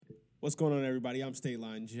What's going on, everybody? I'm State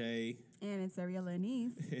Line J. And it's Ariella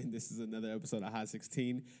Anise. And this is another episode of Hot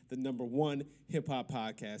 16, the number one hip-hop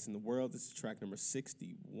podcast in the world. This is track number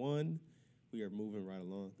 61. We are moving right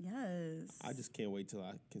along. Yes. I just can't wait till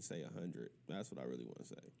I can say 100. That's what I really want to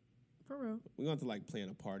say. For real. We're going to plan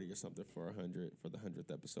a party or something for 100, for the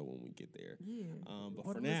 100th episode when we get there. Yeah. But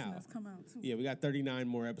All for the now, listeners come out too. yeah, we got 39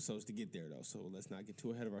 more episodes to get there, though, so let's not get too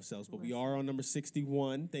ahead of ourselves. But we are on number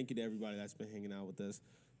 61. Thank you to everybody that's been hanging out with us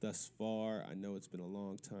thus far. I know it's been a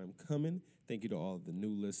long time coming. Thank you to all of the new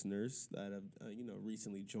listeners that have,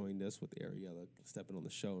 recently joined us with Ariella stepping on the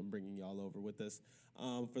show and bringing y'all over with us.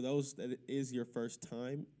 For those that it is your first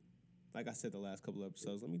time, like I said the last couple of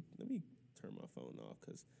episodes, let me turn my phone off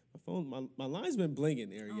because my line's been blinging,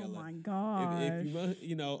 Ariella. Oh my gosh. If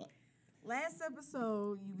you know. Last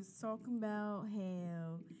episode, you was talking about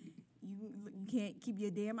how you can't keep your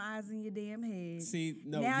damn eyes in your damn head. See,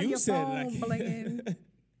 no, now you your said phone that I can't. blinging.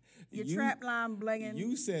 Your trap line blinging.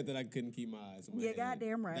 You said that I couldn't keep my eyes on my head.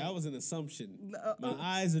 Goddamn right. That was an assumption. My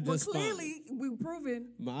eyes are just Well, clearly, we've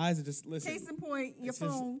proven. My eyes are just, listen. Case in point, your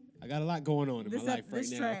phone. I got a lot going on in my life right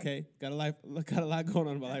now, track. okay? Got a lot going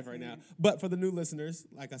on in my life right now. But for the new listeners,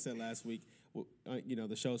 like I said last week,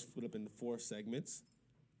 the show's split up into 4 segments.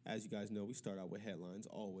 As you guys know, we start out with headlines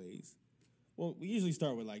always. Well, we usually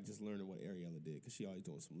start with just learning what Ariella did because she always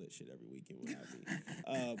doing some lit shit every weekend without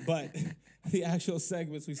me. But the actual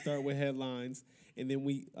segments, we start with headlines, and then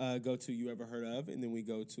we go to You Ever Heard Of, and then we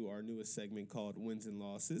go to our newest segment called Wins and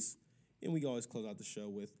Losses, and we always close out the show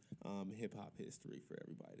with hip hop history for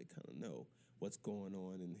everybody to kind of know what's going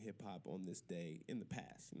on in hip hop on this day in the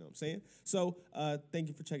past. You know what I'm saying? So thank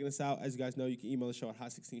you for checking us out. As you guys know, you can email the show at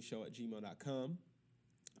hot16show@gmail.com.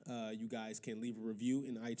 You guys can leave a review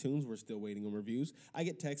in iTunes. We're still waiting on reviews. I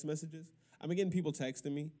get text messages. I'm getting people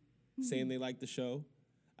texting me saying they like the show.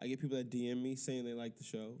 I get people that DM me saying they like the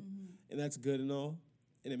show. And that's good and all.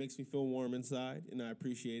 And it makes me feel warm inside, and I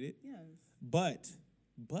appreciate it. Yes. But,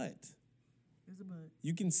 There's a but.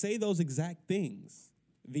 you can say those exact things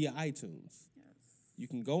via iTunes. Yes. You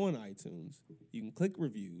can go on iTunes, you can click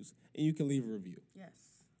reviews, and you can leave a review. Yes.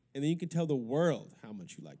 And then you can tell the world how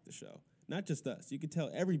much you like the show. Not just us. You can tell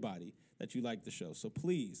everybody that you like the show. So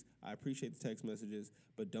please, I appreciate the text messages,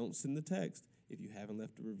 but don't send the text if you haven't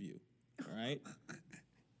left a review. All right?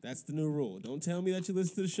 That's the new rule. Don't tell me that you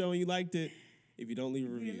listened to the show and you liked it if you don't leave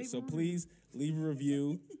a review. So please, leave a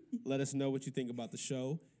review. Let us know what you think about the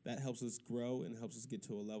show. That helps us grow and helps us get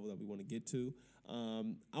to a level that we want to get to.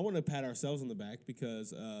 I want to pat ourselves on the back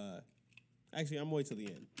because, actually, I'm waiting till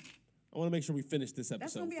the end. I want to make sure we finish this episode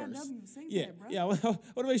That's going to be first. our W. Say Yeah, that, bro. yeah. I want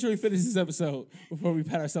to make sure we finish this episode before we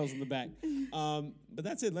pat ourselves on the back. But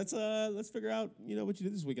that's it. Let's figure out what you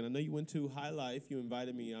did this weekend. I know you went to High Life. You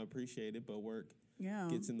invited me. I appreciate it, but work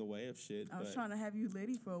gets in the way of shit. I was trying to have you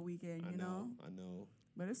litty for a weekend. I know.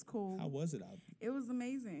 But it's cool. How was it? It was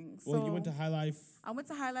amazing. Well, you went to High Life. I went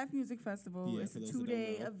to High Life Music Festival. Yeah, it's a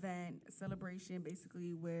 2-day event, celebration,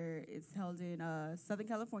 basically, where it's held in Southern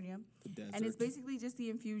California. The desert. And it's basically just the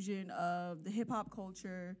infusion of the hip-hop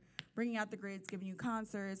culture, bringing out the greats, giving you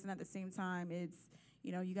concerts, and at the same time, it's,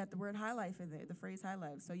 you got the word High Life in there, the phrase High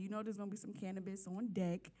Life. So there's going to be some cannabis on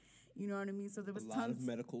deck. You know what I mean? So there was a lot of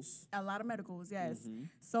medicals. A lot of medicals, yes. Mm-hmm.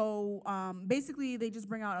 So basically, they just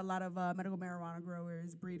bring out a lot of medical marijuana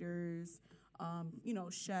growers, breeders,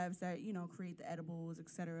 chefs that, create the edibles, et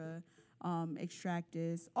cetera,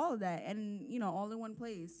 extractists, all of that. And, all in one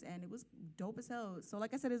place. And it was dope as hell. So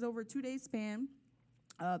like I said, it's over a 2-day span.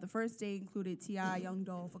 The first day included T.I., Young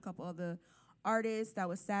Dolph, a couple other artists. That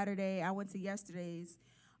was Saturday. I went to yesterday's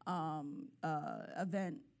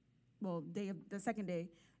event, the second day.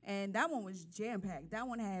 And that one was jam-packed. That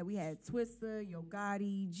one we had Twista, Yo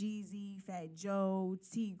Gotti, Jeezy, Fat Joe,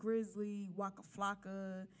 T Grizzly, Waka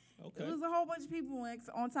Flocka. Okay. It was a whole bunch of people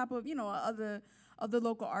on top of, other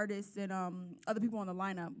local artists and other people on the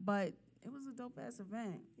lineup. But it was a dope-ass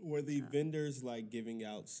event. Were the vendors, giving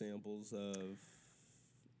out samples of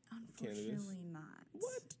Unfortunately cannabis? not.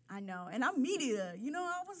 What? I know. And I'm media.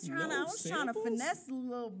 I was trying to finesse a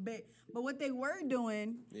little bit. But what they were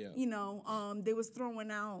doing, they was throwing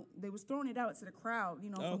it out to the crowd,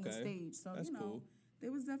 from the stage. So, that's cool.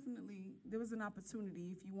 there was an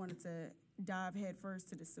opportunity if you wanted to dive head first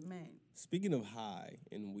to the cement. Speaking of high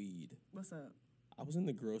and weed. What's up? I was in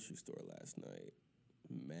the grocery store last night,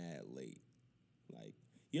 mad late.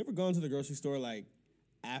 You ever gone to the grocery store,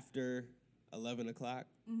 after 11 o'clock?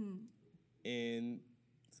 Mm-hmm. And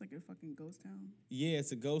it's like a fucking ghost town. Yeah,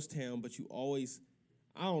 it's a ghost town, but you always,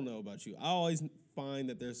 I don't know about you, I always find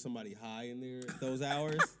that there's somebody high in there at those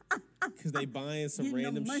hours. because they buying some Getting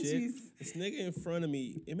them random shit. munchies. This nigga in front of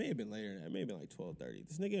me, it may have been later. It may have been like 12:30.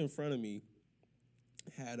 This nigga in front of me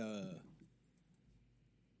had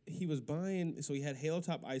he was buying. So he had Halo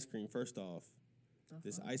Top ice cream. First off,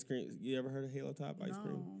 this ice cream. You ever heard of Halo Top ice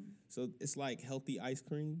cream? So it's like healthy ice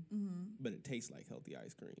cream, but it tastes like healthy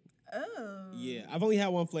ice cream. Oh. Yeah, I've only had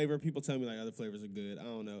one flavor. People tell me like other flavors are good. I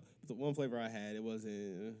don't know. But the one flavor I had, it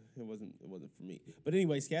wasn't for me. But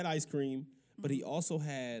anyways, he had ice cream, but he also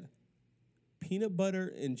had peanut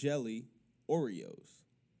butter and jelly Oreos.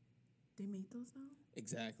 They make those now?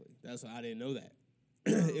 Exactly. That's why I didn't know that.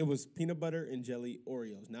 It was peanut butter and jelly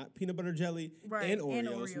Oreos, not peanut butter jelly and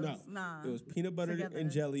Oreos. No, nah, it was peanut butter together. and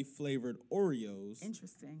jelly flavored Oreos.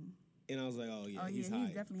 Interesting. And I was like, oh yeah, he's he's high.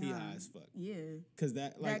 definitely He high. high as fuck. Yeah. Because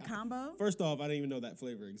that combo? First off, I didn't even know that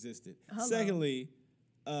flavor existed. Hello. Secondly,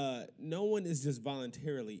 no one is just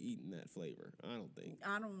voluntarily eating that flavor. I don't think.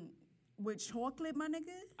 With chocolate, my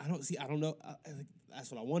nigga? I don't know.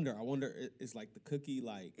 That's what I wonder. I wonder, is like the cookie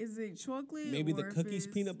like. Is it chocolate? Maybe the or if cookie's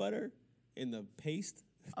it's- peanut butter and the paste.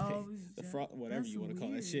 Oh, the whatever that's you want to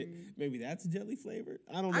call that shit. weird. Maybe that's jelly flavored.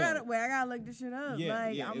 I don't know. I gotta look this shit up. Yeah,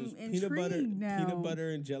 like, yeah. I'm It was intrigued now. peanut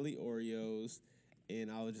butter and jelly Oreos,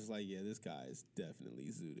 and I was just like, yeah, this guy is definitely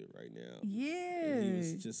zooted right now. Yeah. And he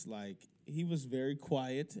was just like, he was very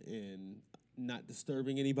quiet and not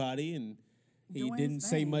disturbing anybody, and he Doing didn't his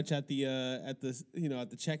say thing. much at the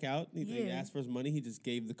checkout. He Yeah. asked for his money. He just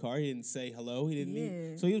gave the card. He didn't say hello. He didn't.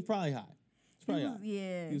 Yeah. So he was probably high.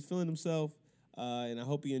 Yeah. He was feeling himself. And I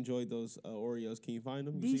hope he enjoyed those Oreos. Can you find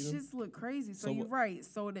them? You These see them? shits look crazy. So So you're what- right.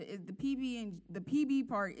 So the PB and the PB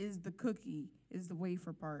part is the cookie, is the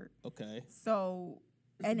wafer part. Okay. So,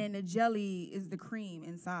 and then the jelly is the cream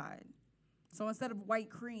inside. So instead of white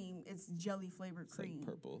cream, it's jelly flavored It's like cream.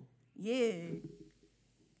 purple. Yeah.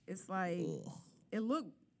 It's like Ugh. it look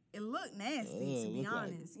nasty to be look like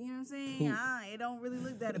honest. You know what I'm saying? poop. It don't really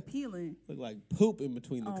look that appealing. Look like poop in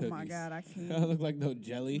between the Oh cookies. my God, I can't. Look like no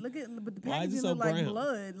jelly. But the Why is it packaging so look like brown?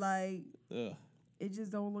 blood. Like Ugh. it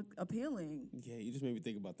just don't look appealing. Yeah, you just made me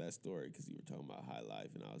think about that story because you were talking about high life,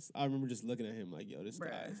 and I remember just looking at him like, yo, this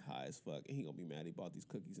Bruh. guy is high as fuck, and he gonna be mad he bought these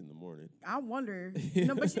cookies in the morning. I wonder.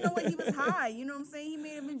 No, but you know what? He was high. You know what I'm saying? He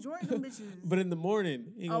made him enjoy them bitches. But in the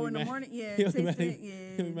morning, he gonna be in the mad. morning, yeah, He'll be taste mad it,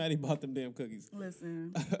 he'll be yeah. mad he bought them damn cookies.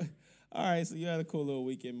 Listen, All right, so you had a cool little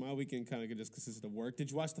weekend. My weekend kind of just consisted of work.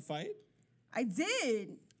 Did you watch the fight? I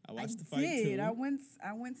did. I watched the fight too. I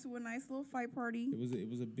went to a nice little fight party. It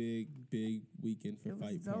was a big weekend for It was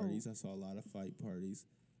fight dope. parties. I saw a lot of fight parties.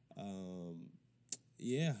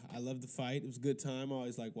 Yeah, I love the fight. It was a good time. I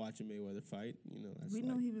always like watching Mayweather fight. You know, that's We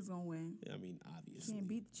like, knew he was gonna win. I mean, obviously, Can't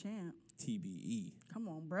beat the champ. TBE, Come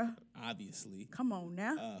on, bruh. obviously, Come on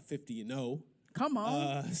now. 50-0. Come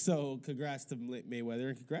on. So congrats to Mayweather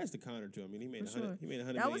and congrats to Conor too. I mean, he made For sure. He made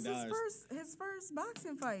 $100 That was million. his first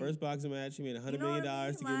boxing fight. First boxing match. He made $100 You know million what I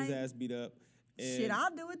mean? to get his Like, ass beat up. Shit, And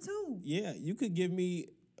I'll do it too. yeah, you could give me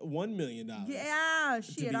 $1 million. Yeah,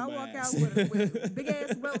 shit, beat I'll my walk ass. out with big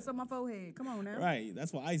ass welts on my forehead. Come on now. Right,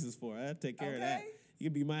 that's what ICE is for. I take care of that. Okay. You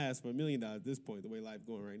could beat my ass for $1 million at this point, the way life's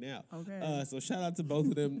going right now. Okay. So shout out to both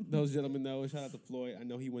of them, those gentlemen though. Shout out to Floyd. I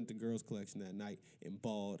know he went to Girls Collection that night and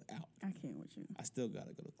balled out. I can't with you. I still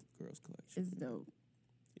gotta go to Girls Collection. It's dope.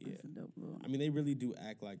 Yeah. It's a dope little. I mean, they really do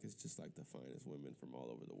act like it's just like the finest women from all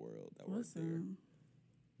over the world that work there. Listen,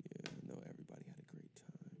 Yeah, I know everybody had a great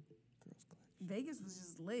time. Girls Collection. Vegas was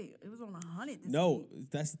just lit. It was on 100 this No, week.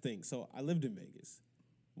 that's the thing. So I lived in Vegas.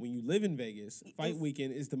 When you live in Vegas, fight It's-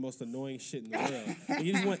 weekend is the most annoying shit in the world. And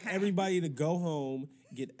you just want everybody to go home,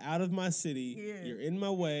 get out of my city. Yeah. You're in my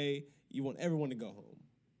way. You want everyone to go home.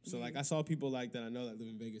 So Yeah. like I saw people like that I know that live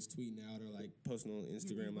in Vegas tweeting out or like posting on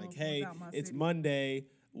Instagram people like, was "Hey, out my it's city." Monday.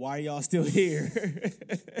 Why are y'all still here?"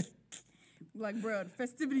 Like, bro, the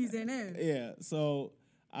festivities ain't in. Yeah. So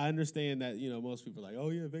I understand that, most people are like, "Oh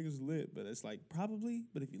yeah, Vegas is lit," but it's like probably,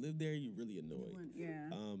 but if you live there, you're really annoyed. Yeah.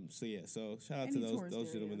 So shout out Any to tourist those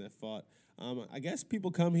area. gentlemen that fought. I guess people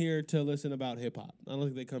come here to listen about hip hop. I don't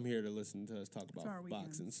think they come here to listen to us talk our about weekend.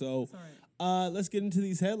 boxing. So It's all right. let's get into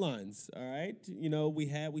these headlines. All right,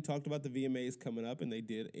 we talked about the VMAs coming up, and they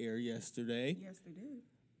did air yesterday. Yes, they did.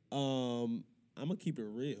 I'm gonna keep it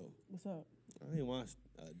real. What's up? I didn't watch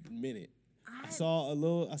a minute. I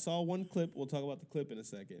saw one clip. We'll talk about the clip in a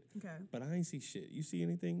second. Okay. But I ain't see shit. You see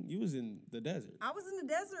anything? You was in the desert. I was in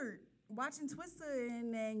the desert watching Twista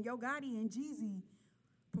and then Yo Gotti and Jeezy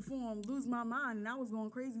perform "Lose My Mind," and I was going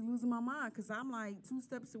crazy losing my mind because I'm like 2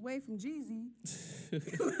 steps away from Jeezy.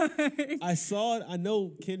 I saw it. I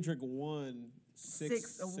know Kendrick won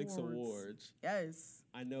six Six awards. Yes.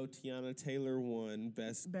 I know Tiana Taylor won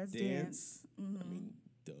Best Best Dance. Dance. I mean,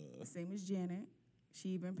 duh. Same as Janet. She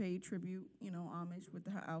even paid tribute, homage with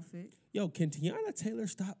her outfit. Yo, can Tiana Taylor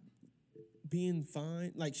stop being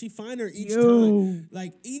fine? Like, she finer each Yo. time.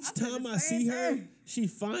 Like, each I said time the I same see her, thing. she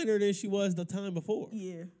finer than she was the time before.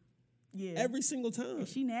 Yeah. Yeah. Every single time. And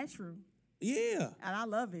she natural. Yeah. And I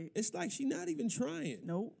love it. It's like she not even trying.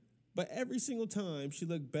 Nope. But every single time, she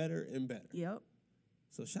looked better and better. Yep.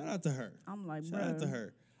 So shout out to her. I'm like, Shout out to bruh.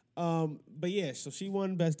 her. But yeah, so she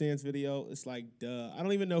won Best Dance Video. It's like, duh. I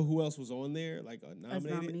don't even know who else was on there, like As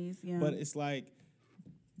nominated. nominees, yeah. But it's like,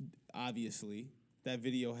 obviously, that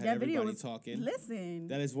video had that video everybody was, talking. Listen.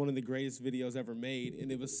 That is one of the greatest videos ever made,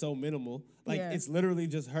 and it was so minimal. Like, Yeah. it's literally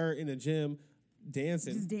just her in a gym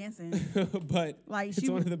dancing. just dancing. But Like, it's she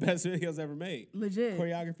one was- of the best videos ever made. Legit.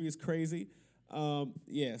 Choreography is crazy.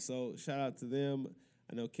 Yeah, so shout out to them.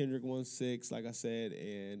 I know Kendrick won 6, like I said,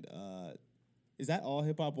 and is that all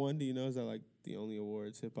hip hop won? Do you know? Is that like the only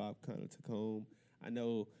awards hip hop kind of took home? I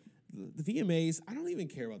know the VMAs. I don't even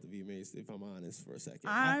care about the VMAs if I'm honest for a second.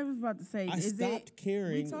 I was about to say, I is stopped it,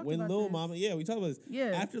 caring we talked when about Lil this. Mama. Yeah, we talked about this.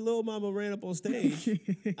 Yeah. After Lil Mama ran up on stage,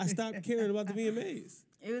 I stopped caring about the VMAs.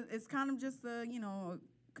 It's kind of just a,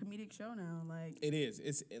 comedic show now. Like, It is.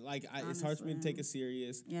 It's like it's hard for me to take it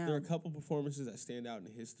serious. Yeah. There are a couple performances that stand out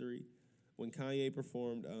in history. When Kanye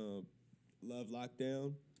performed "Love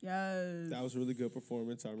Lockdown," yes. that was a really good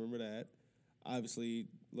performance. I remember that. Obviously,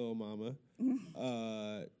 Lil Mama.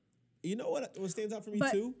 You know what stands out for me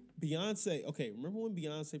But- too? Beyonce. Okay, remember when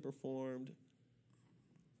Beyonce performed?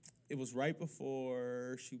 It was right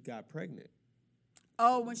before she got pregnant.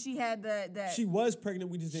 Oh, when she had that. She was pregnant.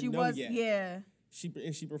 We just she didn't know was, yet. yeah.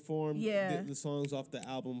 She performed Yeah. the songs off the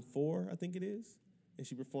album 4, I think it is. And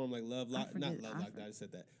she performed like Love Lock, not forget- Love I Lockdown. I just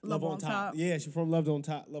said that. Love on Top. Yeah, she performed Love on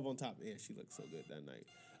Top. Love on Top. Yeah, she looked so good that night.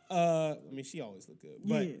 I mean, she always looked good,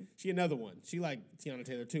 but Yeah. she another one. She like Tiana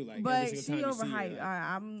Taylor too. Like But every she single time you see overhyped.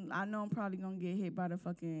 her, like, I know I'm probably gonna get hit by the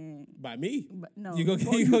fucking. by me. But no, You gonna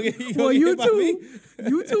well, you gonna get you gonna well, get you hit by me? too,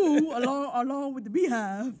 you too, along with the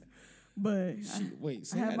Beehive. But Wait,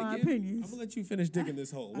 say I have that my again. opinions. I'm gonna let you finish digging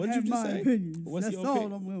this hole. I What did have you just my say? opinions. What's That's your all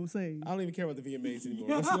opinion? I'm gonna say. I don't even care about the VMAs anymore.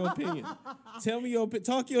 What's your opinion? Tell me your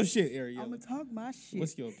talk your shit, Ariel. I'm gonna talk my shit.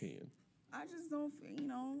 What's your opinion? I just don't,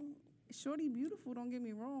 Shorty beautiful. Don't get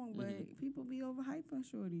me wrong, but Mm-hmm. people be overhyping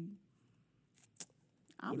Shorty.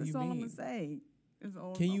 What do That's you all I'm mean? gonna say. It's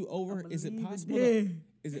all Can you I'm is it believe possible? there.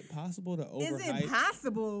 Is it possible to Is overhype? it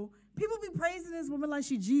possible? People be praising this woman like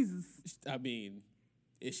she Jesus, I mean,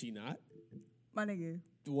 is she not? my nigga.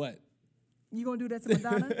 What? You gonna do that to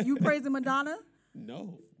Madonna? You praising Madonna?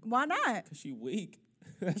 No, Why not? because she weak.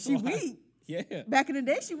 That's She why. weak. Yeah. Back in the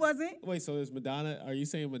day, she wasn't. Wait, so is Madonna? Are you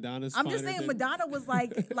saying Madonna's? I'm just finer saying than- Madonna was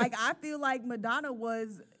like I feel like Madonna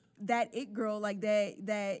was that it girl, like that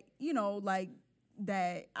like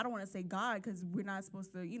that. I don't want to say God because we're not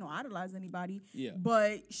supposed to idolize anybody. Yeah.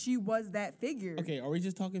 But she was that figure. Okay, are we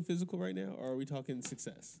just talking physical right now, or are we talking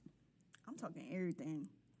success? I'm talking everything.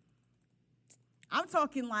 I'm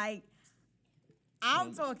talking like.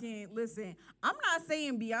 I'm talking. Listen, I'm not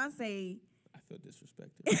saying Beyonce. I feel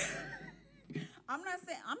disrespected. I'm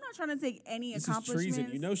not trying to take any This is accomplishments.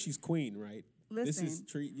 treason. You know she's queen, right? Listen, this is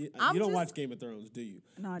you I'm don't just- watch Game of Thrones, do you?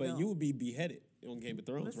 No, I but don't. you would be beheaded on Game of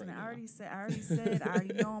Thrones Listen, right I now. already said, I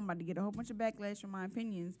already know I'm about to get a whole bunch of backlash from my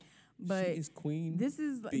opinions. But she is queen. this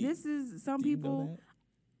is bee. some Do you know people.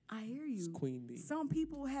 that? I hear It's you. queen bee. Some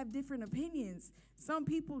people have different opinions. Some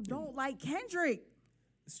people don't like Kendrick.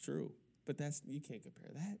 It's true, but you can't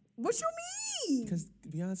compare that What you mean? because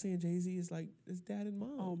Beyonce and Jay-Z is like it's dad and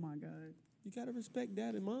mom. Oh my God. You gotta respect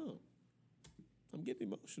dad and mom. I'm getting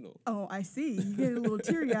emotional. Oh, I see. You get a little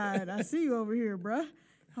teary eyed. I see you over here, bruh.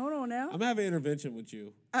 Hold on now. I'm having an intervention with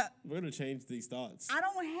you. Uh, We're gonna change these thoughts. I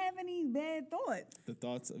don't have any bad thoughts. The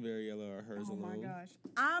thoughts of Ariella are hers Oh alone. my gosh.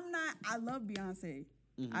 I love Beyonce.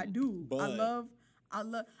 I do. But-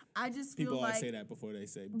 I just feel People like always say that before they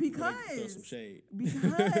say because throw some shade.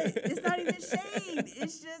 because it's not even shade.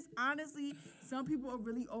 It's just honestly, some people are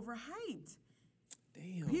really overhyped.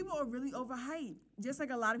 Damn. People are really overhyped. Just like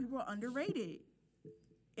a lot of people are underrated.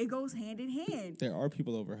 It goes hand in hand. There are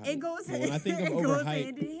people overhyped. It goes But when I think of it goes overhyped,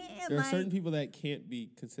 hand in hand. there are like, certain people that can't be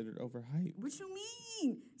considered overhyped. what you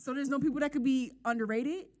mean? So there's no people that could be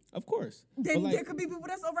underrated? Of course. Then But, like, there could be people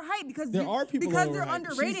that's overhyped because there are people because overhyped. they're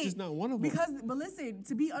underrated. She's just not one of them. But listen,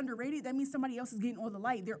 to be underrated, that means somebody else is getting all the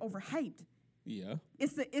light. They're overhyped. yeah.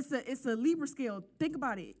 It's a Libra scale. Think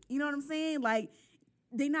about it. You know what I'm saying? Like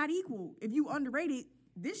they not equal. If you underrated,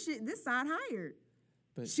 this side higher.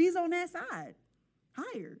 But She's on that side,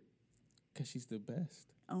 higher. because she's the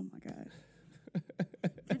best. Oh my God.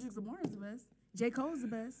 Kendrick Lamar is the best. J. Cole's the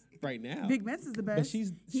best. Right now. Big Vince is the best. But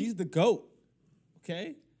she's the GOAT.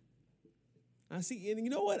 Okay? I see, and you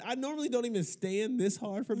know what? I normally don't even stand this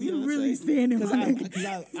hard for Beyonce. You really standing, my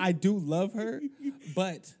because I do love her,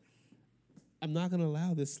 but I'm not gonna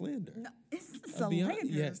allow this slander. No, it's slander.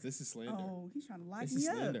 Yes, this is slander. Oh, he's trying to lock This me is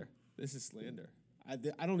up. slander. This is slander.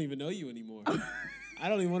 I don't even know you anymore. I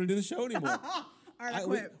don't even want to do the show anymore. All right, I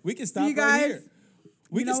quit. We can See stop you right guys. here.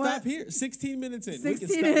 We You can know stop what? here. 16 minutes in.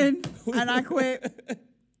 16 in, and I quit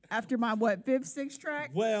after my fifth, sixth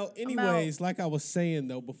track. Well, anyways, like I was saying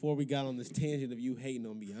though, before we got on this tangent of you hating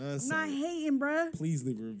on Beyonce, I'm not hating, bruh. please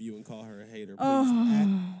leave a review and call her a hater. Please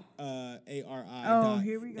Oh. at ARI. Oh,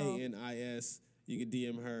 here we go. ANIS. You can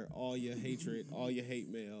DM her all your hatred, all your hate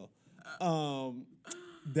mail.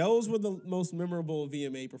 Those were the most memorable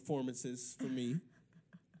VMA performances for me.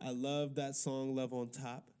 I love that song "Love on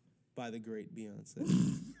Top" by the great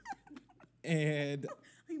Beyonce. And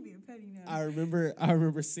You being petty now. I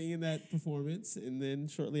remember seeing that performance, and then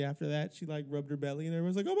shortly after that, she like rubbed her belly, and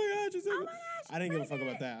everyone's like, "Oh my God, she's Oh my God, I didn't give a fuck pregnant.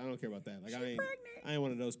 about that. I don't care about that. Like She's I pregnant. ain't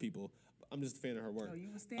one of those people. I'm just a fan of her work. Oh,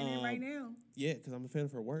 you was standing right now. Yeah, because I'm a fan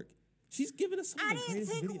of her work. She's given us some I of the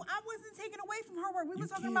greatest video. I wasn't taking away from her work. We You were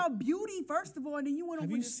talking can't- about beauty first of all, and then you went Have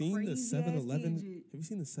over you this seen the crazy 7-Eleven? ass tangent. Have you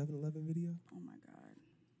seen the 7-Eleven video? Oh my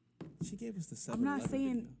God. She gave us the 7-Eleven I'm not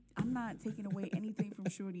saying video. I'm not taking away anything from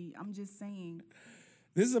Shorty. I'm just saying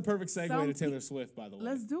This is a perfect segue Some to Taylor Swift, by the way.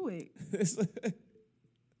 let's do it.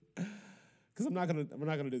 Because we're not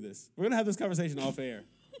gonna do this. We're gonna have this conversation off air,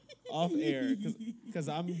 because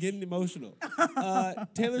I'm getting emotional.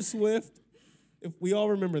 Taylor Swift. If we all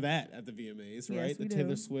remember that at the VMAs, right? Yes, The we Taylor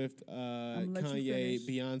do. Swift, I'ma let you Kanye, finish.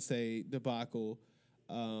 Beyonce debacle.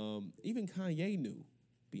 Even Kanye knew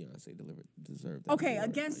Beyonce deserved that. Okay, award,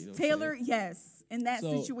 against you know what I'm Taylor, saying? yes. In that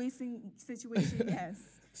So- situation, yes.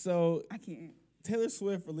 So I can't. Taylor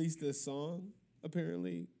Swift released this song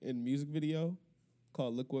apparently in music video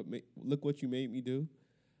called "Look What You Made Me Do."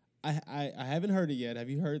 I haven't heard it yet. Have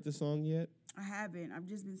you heard the song yet? I haven't. I've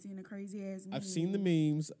just been seeing the crazy ass. I've seen the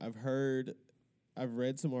memes. I've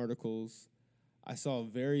read some articles. I saw a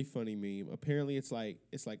very funny meme. Apparently, it's like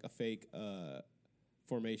a fake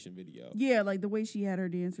formation video. Yeah, like the way she had her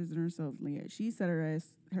dancers and herself. Yeah, she set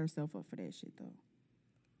herself up for that shit though.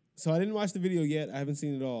 So I didn't watch the video yet. I haven't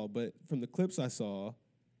seen it all, but from the clips I saw,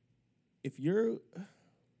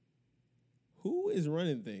 who is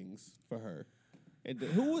running things for her? And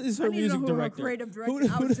who is her I need to know music who her director? creative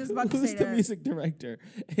director- I was just about to who's say the that. music director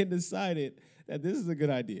and decided that this is a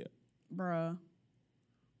good idea? Bruh.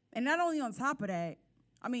 And not only on top of that,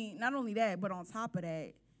 not only that, but on top of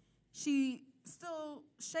that, she still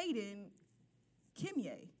shading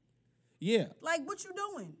Kimye. Yeah. Like, what you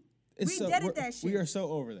doing? It's We deaded that shit. We are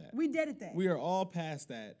so over that. We deaded that. We are all past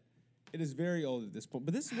that. It is very old at this point.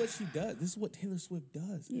 But this is what she does. This is what Taylor Swift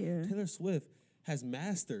does. Yeah. Taylor Swift has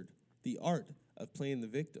mastered the art of playing the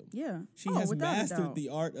victim. Yeah. She Oh, has without a mastered doubt. the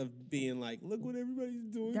art of being like, look what everybody's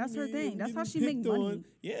doing. That's to her me. thing. I'm That's how getting she make picked money. on."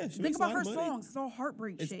 Yeah, she Think makes a about lot her of money. songs. It's all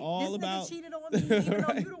heartbreak It's shit. all this about- nigga cheated on me, even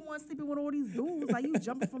though you the one sleeping with all these dudes. Like, you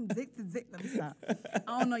jumping from dick to dick. Let me stop.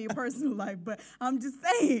 I don't know your personal life, but I'm just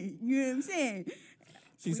saying. You know what I'm saying?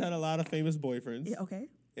 She's had a lot of famous boyfriends, Yeah, okay.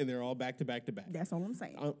 and they're all back to back to back. That's all I'm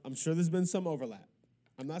saying. I'm sure there's been some overlap.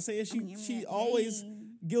 I'm not saying she always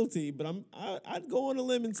guilty, but I'd go on a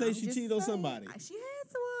limb and say I'm she just cheated on saying, somebody. She had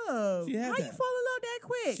to have. She had How to you have. fall in love that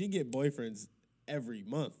quick? She get boyfriends every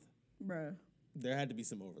month. Bruh. There had to be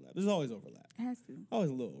some overlap. There's always overlap. It has to.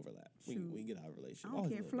 Always a little overlap. We Shoot. get out of a relationship. I don't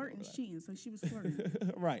Always a care. little bit Flirting is overlap. cheating, so she was flirting.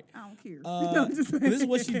 Right. I don't care. No, this is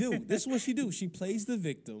what she do. This is what she do. She plays the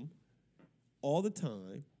victim all the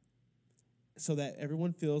time so that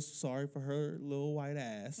everyone feels sorry for her little white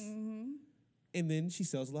ass. Mm-hmm. And then she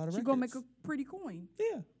sells a lot of She records. gonna make a pretty coin.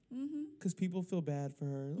 Yeah. Mm-hmm. Because people feel bad for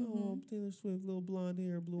her. Oh, Taylor Swift, little blonde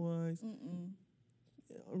hair, blue eyes.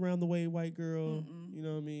 Around the way white girl. You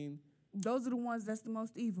know what I mean? Those are the ones that's the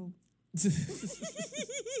most evil.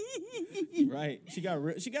 Right. She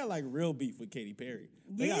got like real beef with Katy Perry.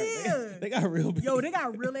 Yeah. They got real beef. Yo, they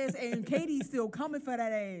got real ass, and Katie's still coming for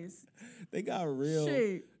that ass. They got real.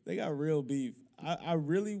 Shit. They got real beef. I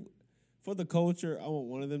really, for the culture, I want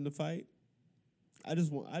one of them to fight. I don't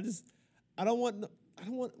want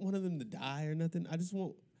one of them to die or nothing. I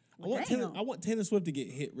want Taylor Swift to get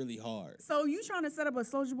hit really hard. So you trying to set up a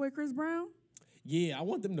Soulja Boy Chris Brown? Yeah, I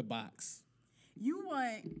want them to box. You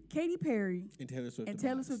want Katy Perry And Taylor Swift and to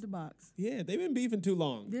Taylor box. Swift to box. Yeah, they've been beefing too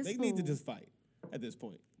long. This They need to fool. just fight at this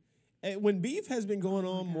point. And when beef has been going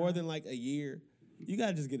on more than like a year, you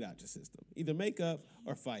gotta just get it out your system. Either make up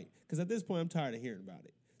or fight. Because at this point, I'm tired of hearing about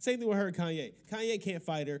it. Same thing with her and Kanye. Kanye can't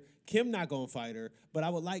fight her. Kim not gonna fight her. But I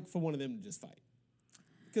would like for one of them to just fight.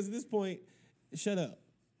 Because at this point, shut up.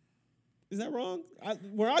 Is that wrong?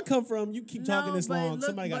 Where I come from, you keep talking this long,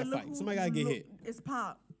 somebody got to fight. Somebody got to get hit. It's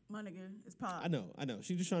Pop, my nigga. It's Pop. I know.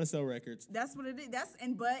 She's just trying to sell records. That's what it is.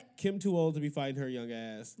 But Kim too old to be fighting her young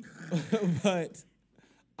ass. But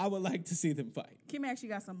I would like to see them fight. Kim actually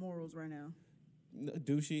got some morals right now. No,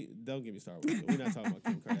 do she? Don't get me started with it. We're not talking about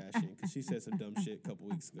Kim Kardashian because she said some dumb shit a couple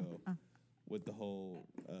weeks ago with the whole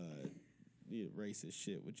racist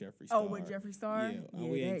shit with Jeffree Star. Oh, with Jeffree Star?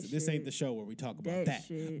 Yeah, this ain't the show where we talk about that.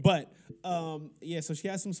 Shit. But, so she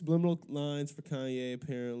has some subliminal lines for Kanye,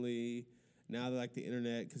 apparently. Now they're like the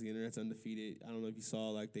internet, because the internet's undefeated. I don't know if you saw,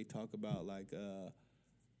 like, they talk about, like,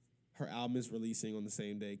 her album is releasing on the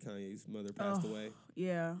same day Kanye's mother passed away.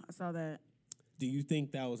 Yeah, I saw that. Do you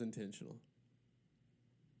think that was intentional?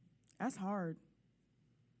 That's hard.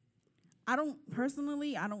 I don't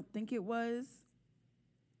think it was.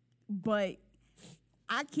 But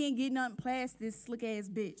I can't get nothing past this slick ass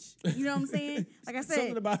bitch. You know what I'm saying? Like I said,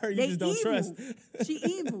 something about her you just don't trust. She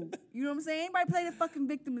evil. You know what I'm saying? Anybody play the fucking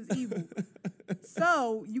victim is evil.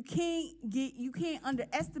 So you can't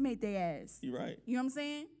underestimate their ass. You right. You know what I'm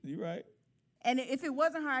saying? You right. And if it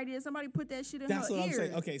wasn't her idea, somebody put that shit in her ear. That's what I'm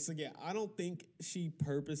saying. Okay, so yeah, I don't think she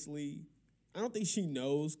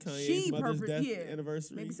knows Kanye's mother's death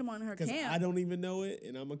anniversary. Maybe someone in her camp. I don't even know it,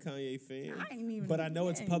 and I'm a Kanye fan. But I know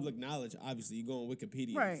it's public knowledge. Obviously, you go on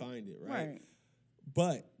Wikipedia and find it, right?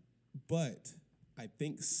 But I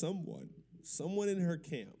think someone in her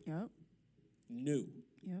camp knew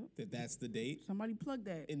that's the date. Somebody plugged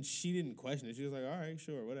that. And she didn't question it. She was like, all right,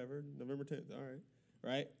 sure, whatever. November 10th, all right.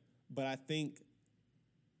 Right? But I think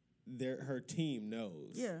her team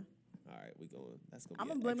knows. Yeah. All right, I'm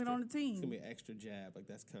gonna blame it on the team. It's gonna be an extra jab, like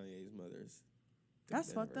that's Kanye's mother's.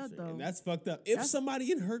 That's fucked up, though. And that's fucked up. If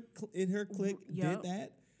somebody in her clique did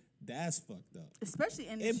that, that's fucked up. Especially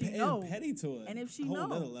if she knows. And petty to and if she a whole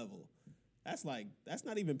know. other level. That's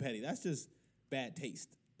not even petty. That's just bad taste.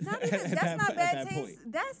 That's not bad taste.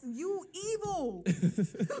 Point. That's you evil.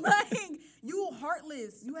 Like you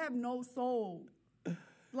heartless. You have no soul.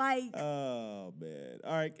 Like, oh man!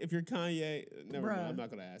 All right, if you're Kanye, never mind. I'm not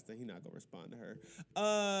gonna ask that. He's not gonna respond to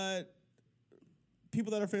her.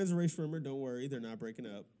 People that are fans of Rae Sremmurd, don't worry, they're not breaking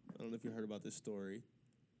up. I don't know if you heard about this story.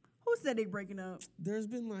 Who said they breaking up? There's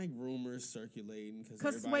been like rumors circulating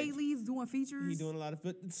because Sway Lee's doing features. He's doing a lot of,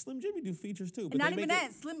 but Slim Jimmy do features too. But and not even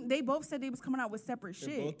that. They both said they was coming out with separate shit.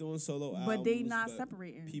 They're both doing solo albums, but they not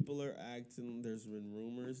separating. People are acting. There's been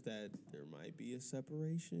rumors that there might be a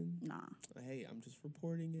separation. Nah. Hey, I'm just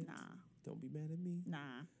reporting it. Nah. Don't be mad at me. Nah.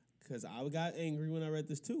 Because I got angry when I read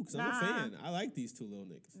this too. Because I'm a fan. I like these two little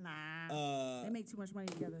niggas. Nah. They make too much money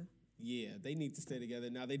together. Yeah, they need to stay together.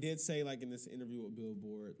 Now they did say like in this interview with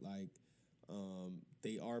Billboard, like.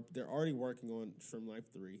 They're already working on Shroom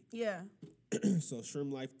Life 3. Yeah. So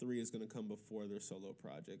Shroom Life 3 is going to come before their solo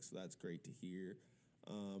project, so that's great to hear.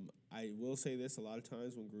 I will say this, a lot of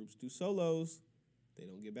times when groups do solos, they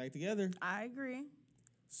don't get back together. I agree.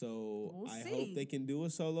 So we'll hope they can do a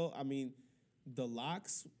solo. I mean, the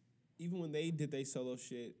Lox, even when they did their solo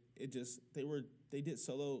shit, they did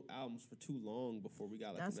solo albums for too long before we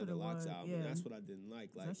got another Lox album. Yeah. And that's what I didn't like.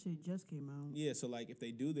 Like that shit just came out. Yeah, so like if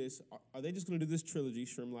they do this, are they just gonna do this trilogy,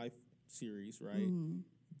 Shroom Life series, right?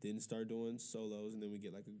 Then start doing solos, and then we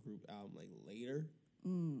get like a group album like later.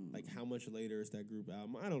 Like how much later is that group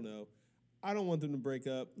album? I don't know. I don't want them to break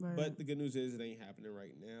up, but the good news is it ain't happening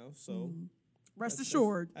right now. So rest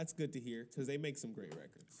assured, that's good to hear because they make some great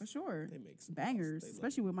records for sure. They make some bangers,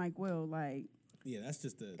 especially with Mike Will. Like. Yeah, that's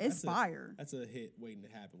just fire. That's a hit waiting to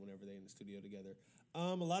happen whenever they're in the studio together.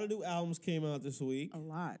 A lot of new albums came out this week. A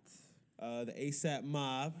lot. The ASAP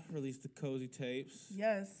Mob released the Cozy tapes.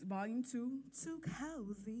 Yes, Volume 2. Too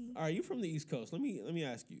cozy. All right, you from the East Coast. Let me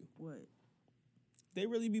ask you. What? They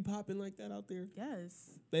really be popping like that out there? Yes.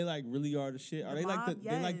 They like really are the shit. Are they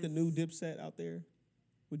like the new Dipset out there?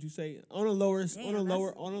 Would you say on a lower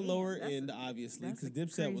end, obviously, because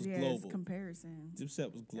Dipset was global. Comparison.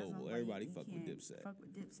 Dipset was global. Everybody fuck with Dipset. Fuck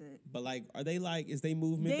with Dipset. But like, are they like? Is they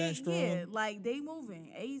movement that strong? Yeah, like they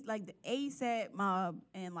moving. Like the ASAP Mob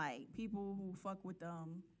and like people who fuck with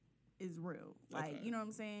them is real. Like you know what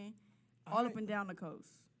I'm saying? All up and down the coast.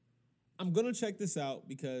 I'm gonna check this out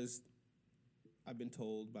because I've been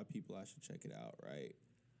told by people I should check it out. Right?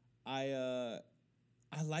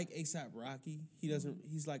 I like ASAP Rocky.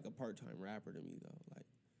 He's like a part-time rapper to me though. Like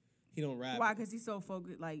he don't rap. Why? Because he's so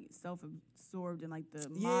focused, like self-absorbed in like the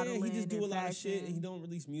modeling. Yeah, he just do a lot of shit, and he don't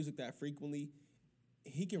release music that frequently.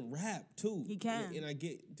 He can rap too. He can, and I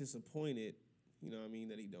get disappointed. You know what I mean,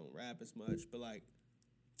 that he don't rap as much. But like,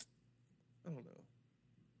 I don't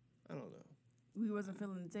know. We wasn't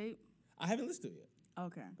feeling the tape. I haven't listened to it yet.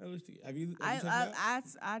 Okay. Have you checked it out?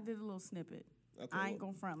 I did a little snippet. Okay, I ain't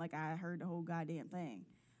gonna front like I heard the whole goddamn thing,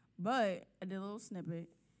 but I did a little snippet,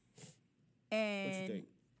 What you and think?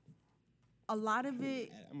 a lot of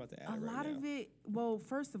it. I'm about to add A it right lot now. of it. Well,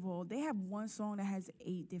 first of all, they have one song that has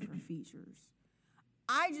 8 different features.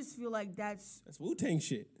 I just feel like that's That's Wu-Tang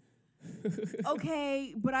shit.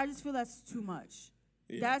 okay, but I just feel that's too much.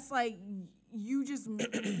 Yeah. That's like you just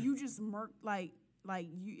murk like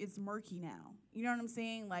you. It's murky now. You know what I'm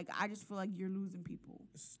saying? Like I just feel like you're losing people.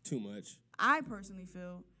 It's too much. I personally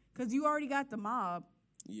feel because you already got the mob.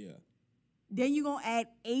 Yeah. Then you gonna add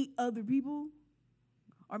 8 other people,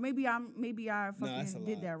 or maybe I that's a fucking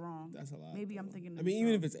did lot. that wrong. That's a lot. Maybe I'm though. thinking. I mean,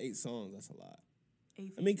 even if it's 8 songs, that's a lot.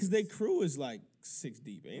 8 I mean, because their features. crew is like 6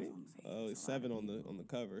 deep, ain't it? That's what I'm saying. It's It's a lot 7 of on the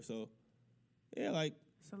cover. So yeah, like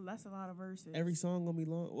So that's a lot of verses. every song gonna be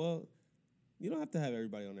long. Well, you don't have to have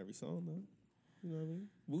everybody on every song though. You know what I mean?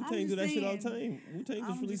 Wu-Tang do that shit all the time. Wu-Tang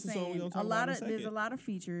just released a song we gonna talk about in a second. There's a lot of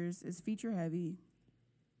features. It's feature heavy,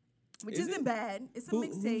 which Is isn't it? bad. It's a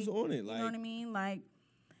Who's mixtape. on it? You know Like what I mean? Like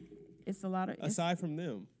it's a lot of. aside from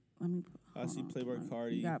them, Let me. I hold see on, Playboi hold on.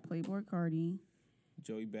 Carti. You got Playboi Carti.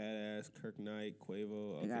 Joey Badass, Kirk Knight,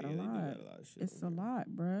 Quavo. Okay, They got yeah, a they do lot. got a lot of shit. It's a on there. lot,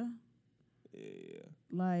 bruh. Yeah.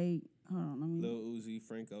 Like, hold on, let me. Lil Uzi,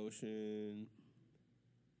 Frank Ocean.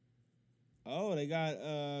 Oh, they got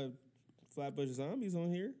Flatbush Zombies on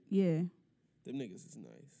here. Yeah. Them niggas is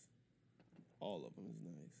nice. All of them is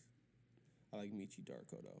nice. I like Michi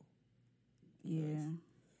Darko though. Yeah. Nice.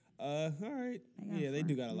 All right. They got Yeah, they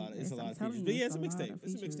do got a Frank- lot. It's a I'm lot of telling features, you, but yeah, it's a lot mixtape. of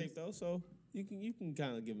It's a features. mixtape though, so you can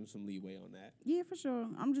kind of give them some leeway on that. Yeah, for sure.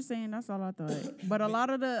 I'm just saying that's all I thought. But a lot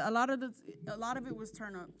of it was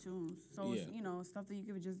turn up tunes. So it's, Yeah. you know, stuff that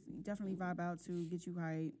you could just definitely vibe out to, get you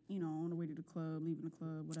hype, you know, on the way to the club, leaving the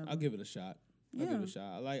club, whatever. I'll give it a shot. I'll give Yeah. it a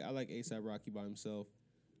shot. I like ASAP Rocky by himself.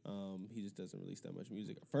 He just doesn't release that much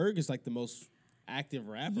music. Ferg is like the most active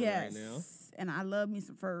rapper right now. And I love me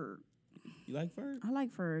some Ferg. You like Ferg? I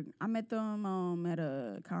like Ferg. I met them at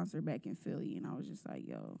a concert back in Philly, and I was just like,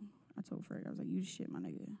 yo, I told Ferg, I was like, you the shit, my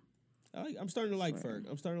nigga. I'm starting to like Swear. Ferg.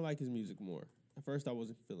 I'm starting to like his music more. At first, I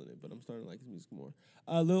wasn't feeling it, but I'm starting to like his music more.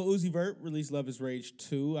 Lil Uzi Vert released Love Is Rage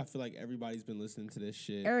 2. I feel like everybody's been listening to this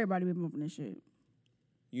shit. Everybody been bumping this shit.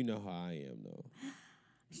 You know how I am, though.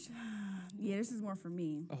 Yeah, this is more for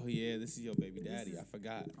me. Oh, yeah, this is your baby daddy. is- I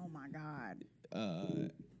forgot. Oh, my God.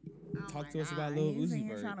 Talk Oh to my us about God. Lil He's in Uzi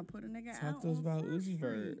here Vert. trying to put a nigga Talk out to us on about First Uzi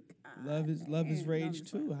Vert. Street. Love is Man, I'm Rage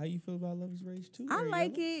just 2. like- How you feel about Love is Rage 2? I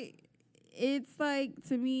like it. It's like,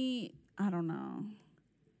 to me, I don't know.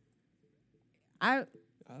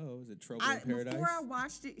 Oh, is it Trouble in Paradise? Before I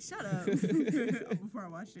watched it, shut up.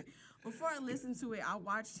 Before I listened to it, I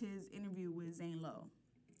watched his interview with Zane Lowe.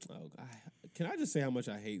 Oh, can I just say how much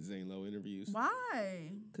I hate Zane Lowe interviews?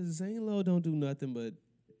 Why? Because Zane Lowe don't do nothing but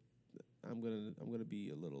I'm gonna be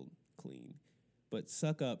a little clean, but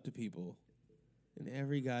suck up to people in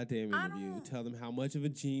every goddamn interview. Tell them how much of a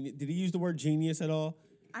genius. Did he use the word genius at all?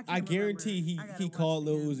 I guarantee he called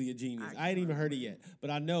Lil Uzi a genius. I ain't even heard it yet, but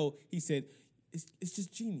I know he said it's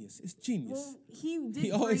just genius. It's genius. Well, he did.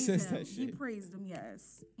 He always praise says him. that shit. He praised him,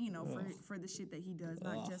 yes. You know, for the shit that he does,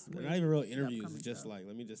 not just with not even real the interviews. upcoming It's just stuff. like,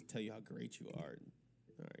 let me just tell you how great you are.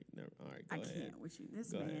 All right, go I ahead. can't with you,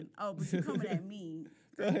 this Go man. ahead. Oh, but you coming at me?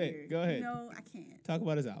 Go ahead, here. go ahead. No, I can't. Talk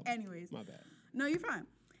about his album. Anyways, My bad. no, you're fine.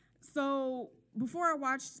 So before I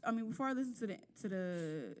listened to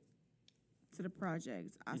the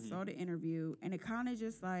project, I saw the interview, and it kind of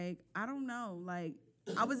just like, I don't know, like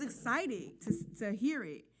I was excited to hear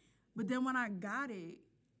it, but then when I got it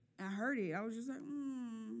and heard it, I was just like,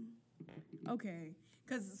 okay.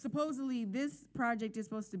 Because supposedly this project is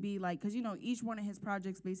supposed to be like, because you know each one of his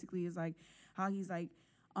projects basically is like how he's like,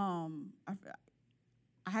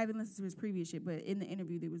 I haven't listened to his previous shit, but in the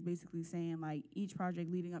interview they was basically saying like each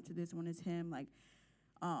project leading up to this one is him like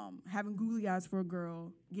having googly eyes for a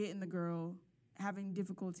girl, getting the girl, having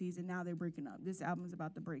difficulties, and now they're breaking up. This album is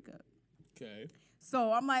about the breakup. Okay.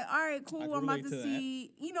 So I'm like, all right, cool. can I'm about relate to to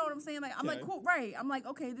see, you know what I'm saying? Like, I'm like, Okay. cool, right. I'm like,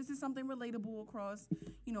 okay, this is something relatable across,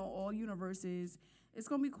 you know, all universes. It's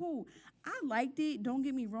going to be cool. I liked it. Don't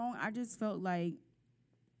get me wrong. I just felt like,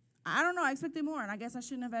 I don't know, I expected more, and I guess I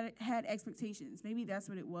shouldn't have had expectations. Maybe that's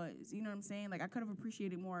what it was. You know what I'm saying? Like, I could have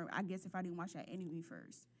appreciated more, I guess, if I didn't watch that interview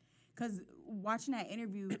first. Because watching that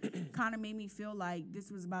interview kind of made me feel like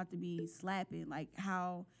this was about to be slapping, like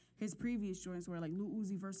how his previous joints were, like Lil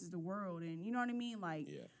Uzi versus the World, and you know what I mean? Like,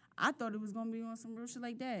 Yeah. I thought it was going to be on some real shit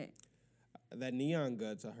like that. That Neon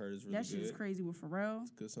Guts I heard is really That shit good. is crazy with Pharrell.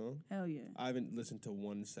 It's a good song. Hell yeah. I haven't listened to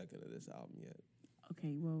 1 second of this album yet.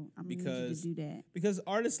 Okay, well, I'm gonna need because you to do that. because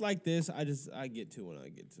artists like this, I get to when I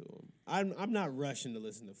get to them. I'm not rushing to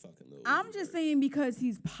listen to fucking Lil Uzi I'm just Vert. saying because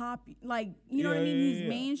he's like, you know what I mean? He's Yeah.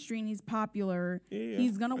 mainstream, he's popular. Yeah,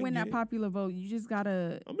 He's gonna I win get that it. popular vote. You just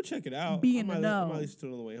gotta I'm gonna check it out. be I in the might know. listen to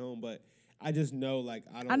it on the way home, but I just know like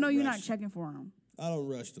I don't. I know you're rush. not checking for him. I don't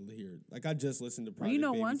rush to hear it. Like I just listened to Well, Project you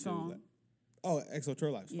know Baby one 2. song. Oh, XO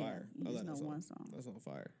Tour Life's Yeah, fire. you I just love know that song. one song. That's on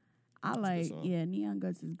fire. I a good like, song. yeah, Neon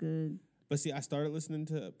Guts is good. But see, I started listening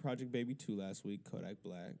to Project Baby 2 last week, Kodak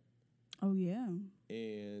Black, Oh yeah.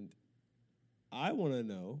 and I want to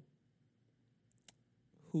know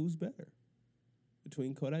who's better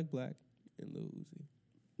between Kodak Black and Lil Uzi.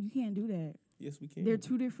 You can't do that. Yes, we can. They're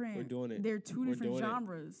two different. We're doing it. They're two We're different doing it.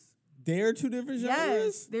 genres. They're two different Yes,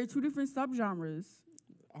 genres? they're two different subgenres.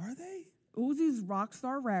 Are they? Uzi's rock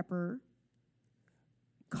star rapper.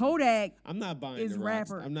 Kodak I'm not buying is the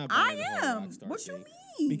rapper. Rock, I'm not buying the whole am. Rockstar What you thing.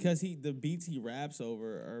 mean? Because the beats he raps over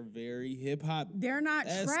are very hip hop. They're not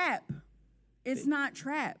Esque. trap. It's not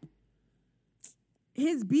trap.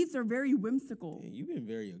 His beats are very whimsical. You've been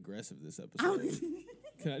very aggressive this episode.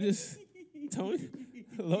 Can I just Tony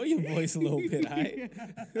lower your voice a little bit, alright?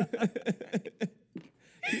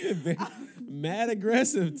 You've been very mad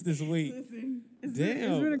aggressive this week. Listen,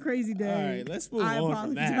 Damn. it's been a crazy day. All right, let's move I on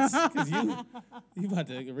from that apologize. because you about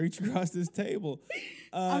to reach across this table.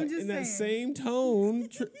 I'm just in that saying. same tone,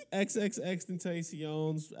 XXX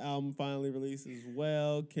Tentacion's album finally released as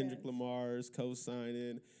well. Kendrick Yes. Lamar's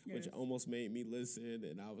co-signing, which Yes. almost made me listen,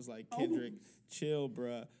 and I was like, Oh. Kendrick, chill,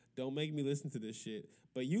 bruh. Don't make me listen to this shit.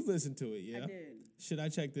 But you listened to it, yeah? I did. Should I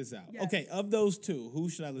check this out? Yes. Okay, of those two, who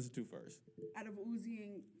should I listen to first? Out of Uzi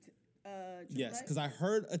and Yes, because I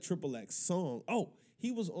heard a Triple X song. Oh,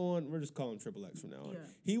 he was on. We're just calling Triple X from now on. Yeah.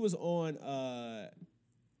 He was on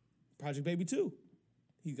Project Baby 2.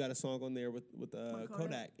 He got a song on there with Kodak?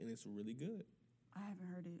 Kodak, and it's really good. I haven't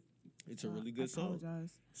heard it. It's a so really I good song.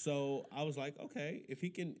 apologize. So I was like, okay, if he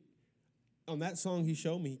can, on that song he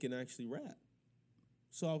showed me he can actually rap.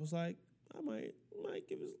 So I was like, I might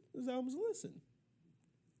give his albums a listen.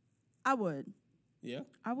 I would. Yeah.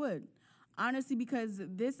 I would. Honestly, because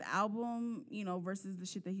this album, you know, versus the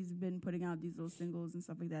shit that he's been putting out, these little singles and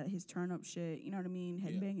stuff like that, his turn up shit, you know what I mean?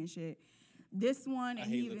 Headbanging shit. This one, I and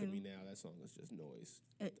hate he Look at even Me Now. That song is just noise.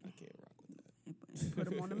 It- I can't rock with that. put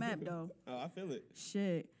him on the map though. Oh, I feel it.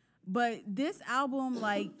 Shit. But this album,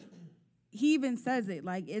 like, he even says it,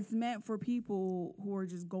 like, it's meant for people who are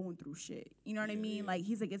just going through shit. You know what I mean? yeah. Like,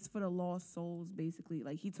 he's like, it's for the lost souls, basically.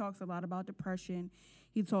 Like, he talks a lot about depression.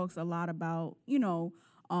 He talks a lot about, you know,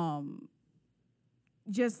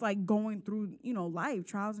 just like going through, you know, life,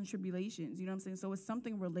 trials and tribulations. You know what I'm saying? So it's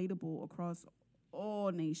something relatable across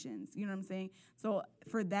all nations. You know what I'm saying? So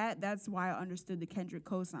for that, that's why I understood the Kendrick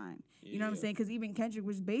cosign. You know what I'm Yeah. saying? Because even Kendrick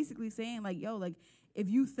was basically saying, like, yo, like, if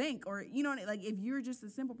you think, or, you know, like, if you're just a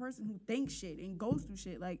simple person who thinks shit and goes through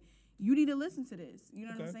shit, like, you need to listen to this. You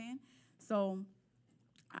know what I'm Okay. saying? So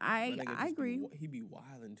My I nigga just be agree. He be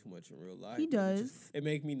wilding too much in real life. He bro. does. It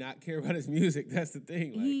make me not care about his music. That's the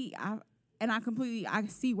thing. Like, I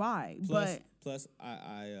see why, plus, I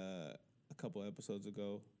a couple episodes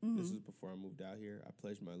ago, Mm-hmm. this is before I moved out here, I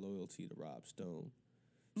pledged my loyalty to Rob Stone.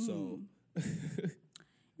 So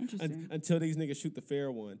interesting. until these niggas shoot the fair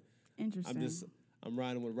one, Interesting. I'm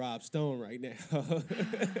riding with Rob Stone right now.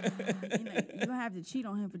 You're gonna have to cheat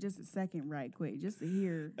on him for just a second, right quick, just to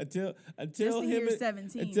hear. until Just to him hear and,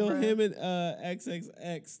 17, until bruh. him and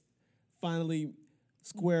XXX finally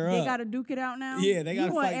square They up. gotta duke it out now. Yeah, they gotta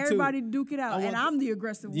You want fight, too. everybody to duke it I out, want and I'm the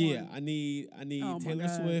aggressive Yeah, one. I need Oh my Taylor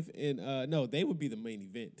God. Swift and no, they would be the main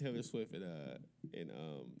event. Taylor Swift and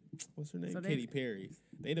what's her name? So they- Katy Perry.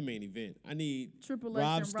 They the main event. I need Triple X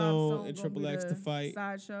Rob and Stone Rob and Stone Triple gonna be X to the fight.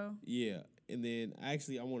 sideshow. Yeah, and then I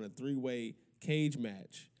want a 3-way cage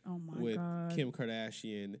match Oh my with God. Kim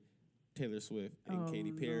Kardashian, Taylor Swift, and Oh,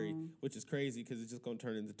 Katy Perry, no. which is crazy because it's just gonna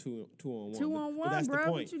turn into two on one. 2-on-1, but that's bruh, the what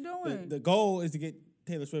point. you doing? The goal is to get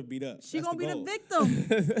Taylor Swift beat up. She That's gonna be goal. the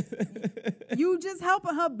victim. You just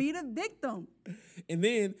helping her be the victim. And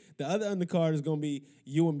then the other undercard is gonna be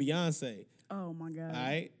you and Beyonce. Oh my God. All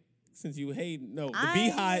right. Since you hate the I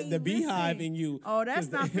beehive, the ain't beehive listen. in you. Oh, that's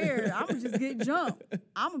 'cause not they- fair. I'm gonna just get jumped.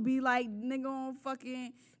 I'm gonna be like nigga on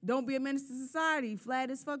fucking don't be a menace to society, flat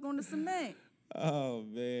as fuck on the cement. Oh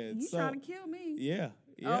man. You So, trying to kill me? Yeah.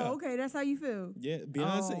 Yeah. Oh, okay, that's how you feel. Yeah.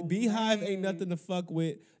 Beyonce, Oh, beehive ain't man. nothing to fuck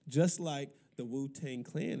with. Just like the Wu-Tang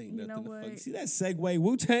Clan ain't You know nothing to fuck. what? You see that segue?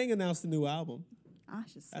 Wu-Tang announced a new album. I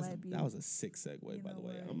should slap you. That was a sick segue, You by know the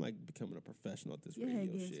way. what? I'm like becoming a professional at this Your head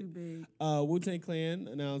radio getting shit. too big. Wu-Tang Clan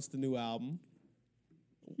announced a new album,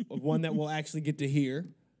 one that we'll actually get to hear.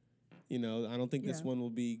 You know, I don't think this Yeah. one will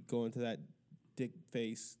be going to that dick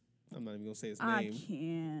face. I'm not even gonna say his I name.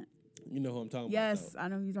 can't. You know who I'm talking Yes, about. I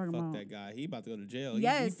know who you're talking Fuck about. that guy. He about to go to jail.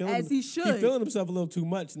 Yes, feeling, as he should. He's feeling himself a little too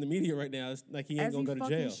much in the media right now. It's like he ain't As gonna he go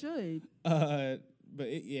to jail. should. But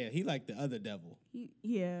he like the other devil.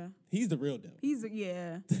 Yeah. He's the real devil.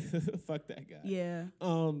 Yeah. Fuck that guy. Yeah.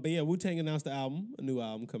 But yeah, Wu-Tang announced the album, a new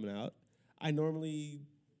album coming out. I normally,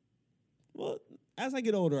 as I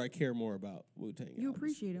get older, I care more about Wu-Tang. You albums.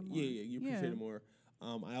 appreciate it more. Yeah, you appreciate it more.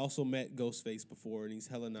 I also met Ghostface before, and he's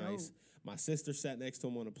hella nice. Dope. My sister sat next to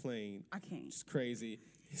him on a plane. I can't. It's crazy.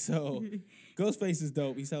 So Ghostface is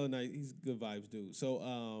dope. He's hella nice. He's good vibes, dude.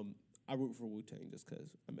 So I root for Wu-Tang just because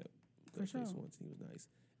I met Ghostface once. He was nice.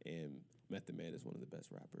 And Method Man is one of the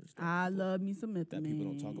best rappers. I love me some Method that Man.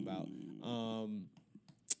 people don't talk about.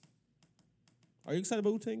 Are you excited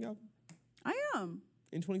about Wu-Tang album I am.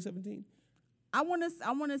 in 2017? I want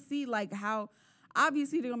to see like how.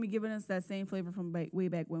 Obviously, they're gonna be giving us that same flavor from way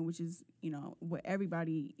back when, which is what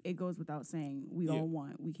everybody. It goes without saying we all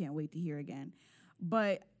want. We can't wait to hear again,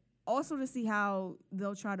 but also to see how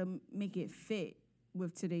they'll try to make it fit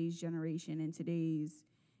with today's generation and today's,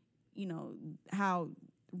 how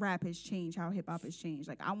rap has changed, how hip hop has changed.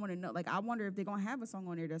 Like I want to know. Like I wonder if they're gonna have a song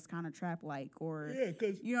on there that's kind of trap like, or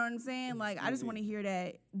you know what I'm saying. Like I just want to hear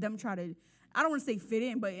that them try to. I don't want to say fit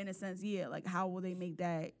in, but in a sense, yeah. Like, how will they make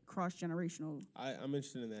that cross-generational? I'm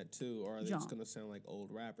interested in that, too. Or are they just going to sound like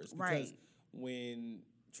old rappers? Because when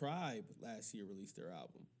Tribe last year released their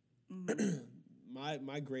album,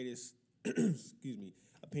 my greatest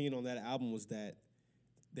opinion on that album was that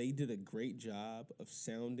they did a great job of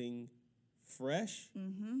sounding fresh,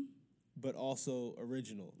 but also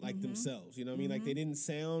original, like themselves. You know what I mean? Like, they didn't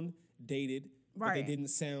sound dated. But they didn't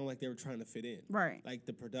sound like they were trying to fit in. Right. Like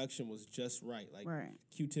the production was just right. Like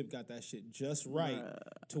Q-Tip got that shit just right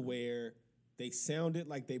to where they sounded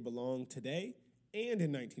like they belonged today and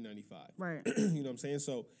in 1995. Right. You know what I'm saying?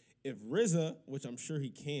 So if RZA, which I'm sure he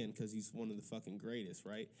can because he's one of the fucking greatest,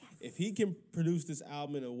 right? If he can produce this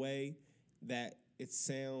album in a way that it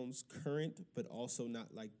sounds current but also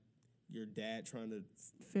not like your dad trying to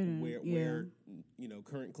wear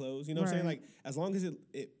current clothes. You know what I'm saying? Like as long as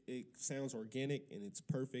it sounds organic and it's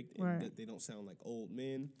perfect and that they don't sound like old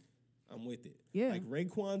men, I'm with it. Yeah. Like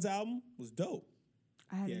Raekwon's album was dope.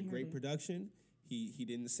 He had great production. He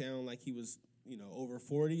didn't sound like he was, over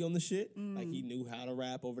 40 on the shit. Like he knew how to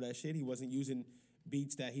rap over that shit. He wasn't using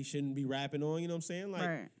beats that he shouldn't be rapping on, you know what I'm saying?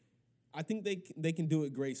 Like I think they can do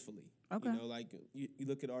it gracefully. Okay. Like you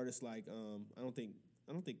look at artists like I don't think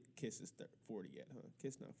Kiss is 40 yet, huh?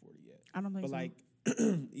 Kiss not 40 yet. I don't think so. But like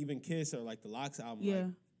even Kiss or like the Lox album, like,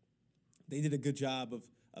 they did a good job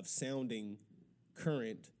of sounding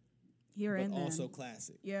current, but also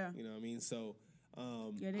classic. Yeah. You know what I mean? So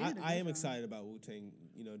I am excited about Wu-Tang,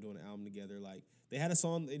 doing an album together. Like they had a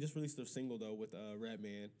song, they just released their single though with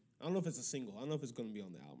Redman. I don't know if it's a single. I don't know if it's gonna be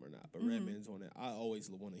on the album or not, but Redman's on it. I always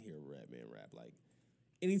want to hear Redman rap. Like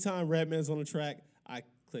anytime Redman's on a track, I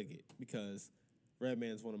click it because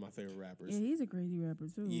Redman's one of my favorite rappers. Yeah, he's a crazy rapper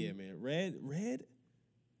too. Yeah, man. Red,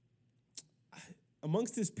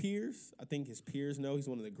 amongst his peers, I think his peers know he's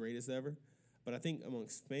one of the greatest ever. But I think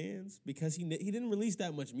amongst fans, because he didn't release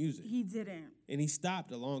that much music. He didn't. And he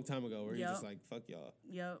stopped a long time ago where he's just like, fuck y'all.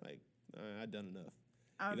 Yep. Like, I done enough.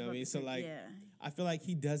 You know what I mean? So, like, yeah. I feel like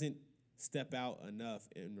he doesn't step out enough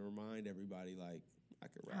and remind everybody, like, I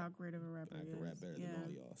could rap. How great of a rapper I he is. could rap better than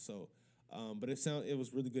all y'all. So, but it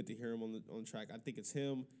was really good to hear him on track. I think it's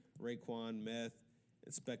him, Raekwon, Meth,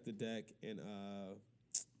 Inspector Deck, and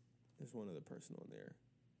there's one other person on there.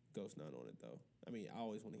 Ghost not on it though. I mean, I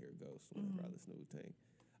always want to hear Ghost whenever I listen to Wu-Tang.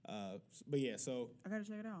 But yeah, so I gotta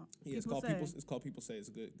check it out. Yeah, it's called People Say. It's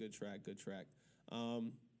a good track.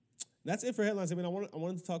 That's it for headlines. I mean, I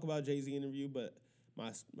wanted to talk about Jay-Z interview, but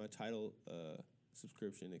my Tidal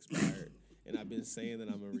subscription expired, and I've been saying that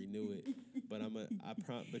I'm gonna renew it, but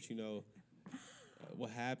But what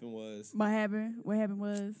happened was. What happened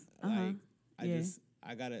was.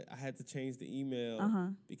 I had to change the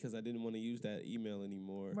email because I didn't want to use that email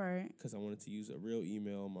anymore. Right. Because I wanted to use a real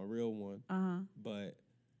email, my real one. But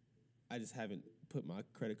I just haven't put my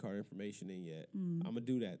credit card information in yet. I'm going to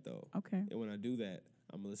do that, though. Okay. And when I do that,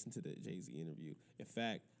 I'm going to listen to the Jay-Z interview. In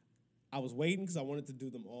fact, I was waiting because I wanted to do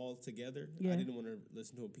them all together. Yeah. I didn't want to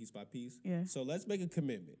listen to it piece by piece. Yeah. So let's make a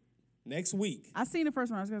commitment. Next week. I seen the first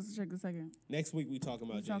one. I was going to check the second. Next week we talking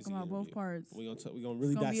about Jay-Z. Talking about interview. both parts. We're gonna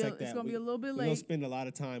really dissect that. It's gonna be a little bit late. We're gonna spend a lot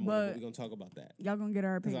of time on it, but we're gonna talk about that. Y'all gonna get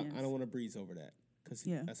our opinions. I don't want to breeze over that because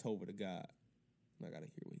that's Hova the God, and I gotta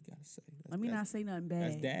hear what he got gotta say. Let me not say nothing bad.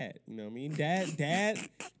 That's dad. You know what I mean? Dad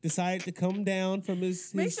decided to come down from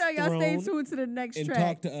his Make sure y'all stay throne tuned to the next and track.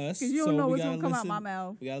 talk to us. Because you don't know what's going to come out my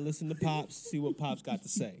mouth. We got to listen to Pops, see what Pops got to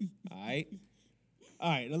say. All right? All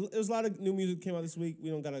right. There's a lot of new music that came out this week. We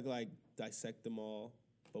don't got to, like, dissect them all.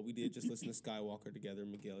 But we did just listen to Skywalker together,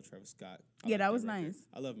 Miguel, Travis Scott. Yeah, that was nice.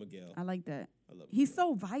 I love Miguel. I like that. I love He's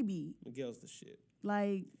so vibey. Miguel's the shit.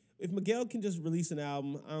 Like, if Miguel can just release an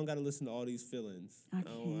album, I don't got to listen to all these fill-ins. I ain't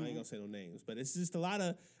can't. gonna say no names, but it's just a lot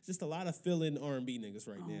of fill-in R&B niggas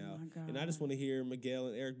right now. My God. And I just want to hear Miguel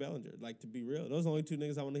and Eric Bellinger. Like, to be real, those are the only two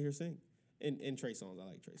niggas I want to hear sing. And Trey Songz, I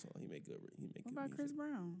like Trey Songz. He make good. What about Chris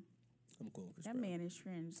Brown? I'm cool with Chris That Brown. man is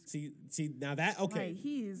cringe. See now that okay. Like,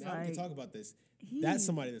 he is now we like, can talk about this. That's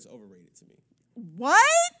somebody that's overrated to me. What?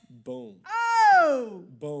 Boom. Oh.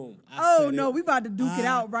 Boom. Oh no, we about to duke it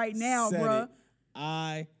out right now, said bruh. it.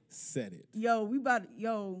 I said it. Yo, we about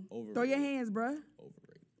to, throw your hands, bruh.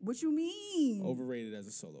 Overrated. What you mean? Overrated as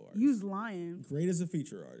a solo artist. You's lying. Great as a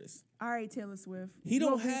feature artist. All right, Taylor Swift. He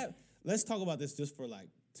don't have. Let's talk about this just for like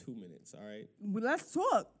 2 minutes. All right. Well, let's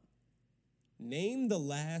talk. Name the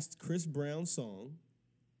last Chris Brown song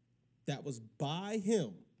that was by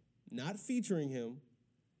him, not featuring him,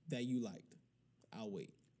 that you liked. I'll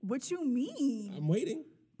wait. What you mean? I'm waiting.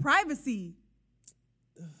 Privacy.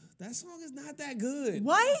 That song is not that good.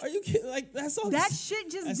 What? Are you kidding? Like that song. That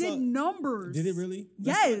shit just did numbers. Did it really?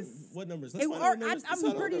 Yes. What numbers?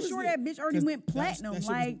 I'm pretty sure that bitch already went platinum.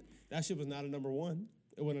 That shit was not a number one.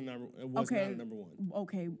 It was not a number one.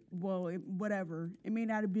 Okay. Well, whatever. It may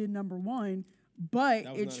not have been number one, but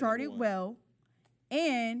it charted well,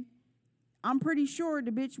 and I'm pretty sure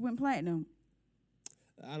the bitch went platinum.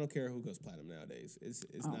 I don't care who goes platinum nowadays. It's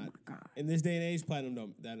Oh not my God. in this day and age. Platinum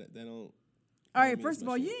don't. All right, first of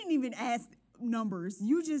all, you didn't even ask numbers.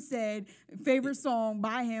 You just said favorite song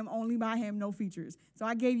by him, only by him, no features. So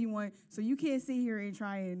I gave you one. So you can't sit here and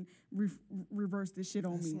try and reverse this shit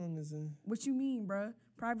on That me. song is What you mean, bruh?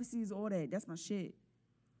 Privacy is all that. That's my shit.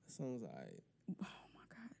 that song's alright. Oh my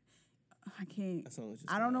God, I can't. That song is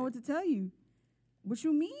just I don't know what to tell you. What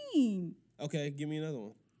you mean? Okay, give me another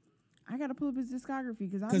one. I gotta pull up his discography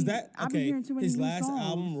because I've been okay, hearing too many his new last songs.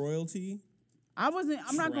 album, Royalty. I'm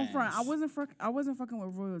not gonna front. Trash. I wasn't fucking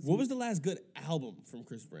with Royalty. What was the last good album from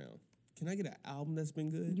Chris Brown? Can I get an album that's been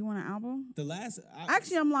good? You want an album? The last.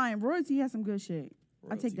 Actually, I'm lying. Royalty has some good shit.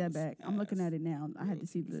 I take that was back. I'm looking ass. at it now. I had to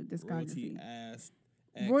see the discography. Royalty ass.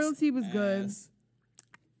 Royalty was good. Ass.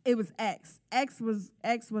 It was X. X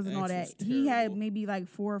wasn't all that. was He had terrible. maybe like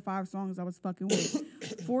 4 or 5 songs I was fucking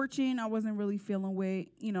with. Fortune, I wasn't really feeling with.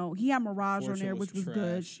 You know, he had Mirage on Fortune there, was which was good.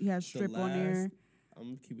 trash. He had The Strip on there. last- I'm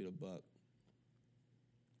gonna keep it a buck.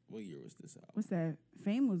 What year was this album? What's that?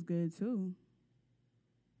 Fame was good too.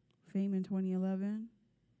 Fame in 2011.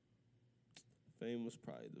 Fame was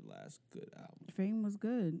probably the last good album. Fame was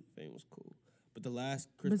good. Fame was cool, but the last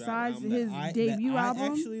Chris Besides Brown album his that debut I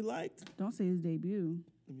album? actually liked. Don't say his debut.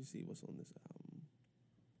 Let me see what's on this album.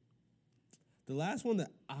 The last one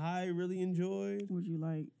that I really enjoyed. Would you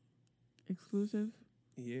like Exclusive?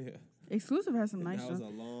 Yeah, Exclusive has some nice that was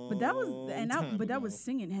stuff. a long. But that was time was ago.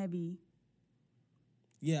 singing heavy.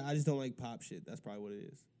 Yeah, I just don't like pop shit. That's probably what it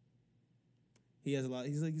is. He has a lot.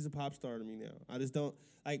 He's a pop star to me now. I just don't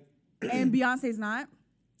like. And Beyonce's not.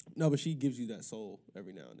 No, but she gives you that soul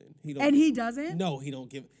every now and then. He don't. And he doesn't. No, he don't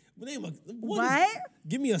give. Name a, What?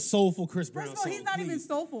 Give me a soulful Chris Brown First of all, song. he's not even please.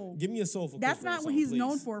 soulful. Give me a soulful. That's Chris Brown not what song, he's please.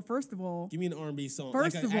 known for. First of all, Give me an R&B song.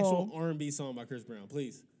 First like an of all- actual R&B song by Chris Brown,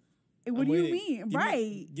 please. what I'm do you waiting. mean? Give me-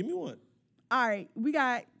 Right. give me one. All right. We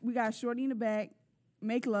got Shorty in the back.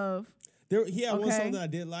 Make Love. He had one Okay. song that I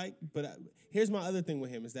did like, but here's my other thing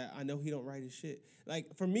with him is that I know he don't write his shit.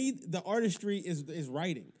 Like for me, the artistry is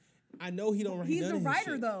writing. I know he don't write. He's none a of his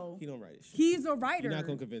writer, shit. though. He don't write his shit. He's a writer. You're not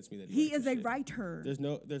gonna convince me that He writes is his a shit. writer. There's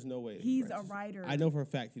no way. that He's writes a his shit. writer. I know for a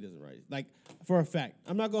fact he doesn't write it. Like for a fact,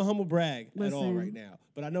 I'm not gonna humble brag at all Listen. right now,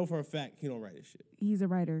 but I know for a fact he don't write his shit. He's a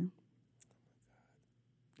writer.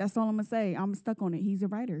 That's all I'm gonna say. I'm stuck on it. He's a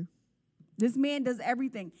writer. This man does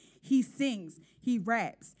everything. He sings. He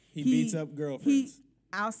raps. He beats up girlfriends.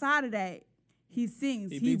 Outside of that, he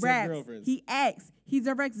sings. He He beats up raps. girlfriends. He acts. He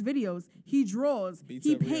directs videos. He draws. Beats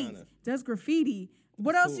He up paints. Rihanna. Does graffiti.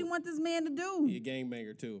 What That's else you cool. want this man to do? He a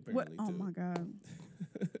gangbanger too, What? apparently. Oh too. my God.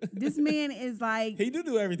 This man is like. He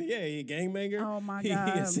do everything. Yeah, he a gangbanger. Oh, my He a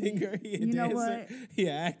God. singer. He a You know dancer. what? He an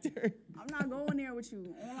actor. I'm not going there with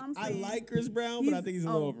you. All I'm I saying. like Chris Brown, but I think he's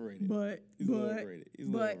a little overrated. But He's a little overrated. He's a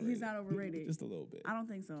little but he's overrated. not overrated. Just a little bit. I don't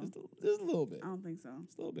think so. Just a little bit. I don't think so.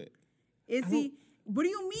 Just a little bit. Is he? What do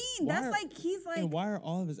you mean? Why That's are- like he's like And why are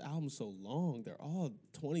all of his albums so long? They're all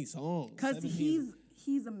 20 songs. because 17.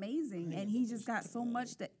 he's amazing, and he just got so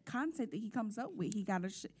much that content that he comes up with. He gotta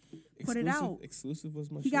put it out. Exclusive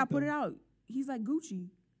was my He shit. got to put though. it out. He's like Gucci.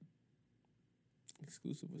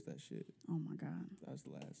 Exclusive was that shit. Oh my God. That was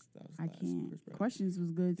the last. That was I last can't. Chris Brown. Questions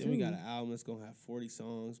was good Then too. we got an album that's gonna have 40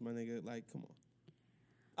 songs, my nigga. Like, come on.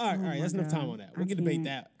 All right, Oh all right. my That's enough time God. on that. We I can debate can't.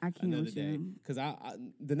 that I can't another with day. you. Because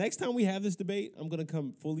the next time we have this debate, I'm gonna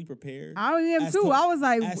come fully prepared. I am as too. to- I was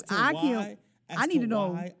like, as to I why- can't. as I need to know.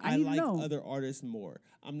 why I need to like know. other artists more.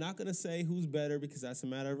 I'm not gonna say who's better because that's a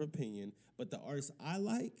matter of opinion. But the artists I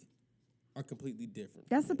like are completely different.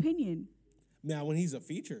 That's opinion. Now, when he's a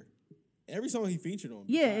feature, every song he featured on,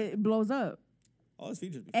 Yeah, it blows up. all his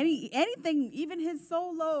features. Be Anything, even his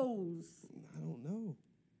solos. I don't know.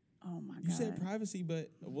 Oh my God. You said privacy,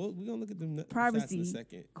 but we're gonna look at them stats Privacy. in a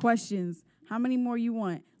second. Questions. How many more you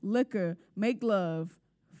want? Liquor, Make Love,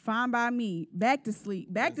 Fine by Me, Back to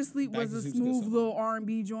Sleep. Back to Sleep Back was to a Sleep's a good smooth song. little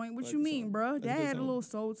R&B joint. What Like you the mean, song. bruh? That's a That good had a song. little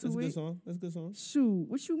soul That's a to good it. song. That's a good song. Shoot,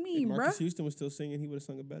 what you If mean, Marcus bruh? Houston was still singing, he would have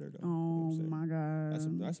sung it better though. You know what Oh I'm saying? my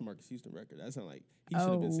God. That's a Marcus Houston record. That's not like he should have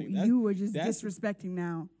Oh, been singing. That, you were just that's- disrespecting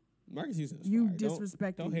now. Marcus Houston is You fire.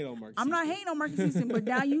 disrespecting. Don't hate on Marcus. I'm not Houston. hating on Marcus Houston, but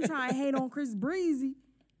now you trying to hate on Chris Breezy.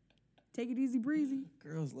 Take it easy, Breezy.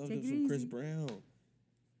 Girls love Take him it from Chris easy. Brown,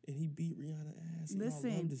 and he beat Rihanna ass. And y'all love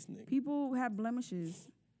Listen, this nigga. people have blemishes.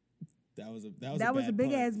 That was a a big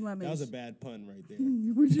pun. ass blemish. That was a bad pun right there.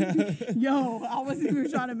 What you Yo, I wasn't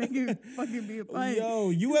even trying to make it fucking be a pun. Yo,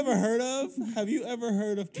 you ever heard of? Have you ever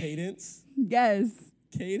heard of Cadence? Yes.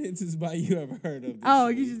 Cadence is by you ever heard of? This Oh,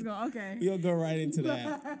 week. you just go, okay. We'll go right into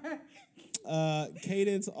that.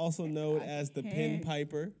 Cadence, also known as the Pin can't.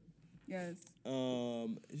 Piper. Yes.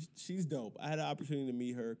 She's dope. I had an opportunity to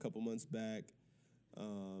meet her a couple months back,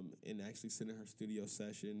 and actually sit in her studio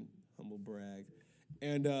session. Humble brag,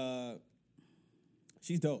 and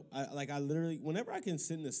she's dope. I literally, whenever I can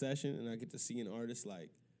sit in a session and I get to see an artist like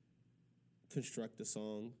construct a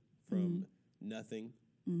song from nothing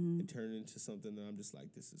and turn it into something that I'm just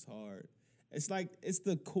like, this is hard. It's like, it's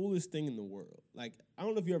the coolest thing in the world. Like, I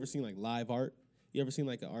don't know if you ever seen like live art. You ever seen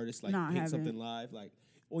like an artist like No, I paint something haven't. live? Like,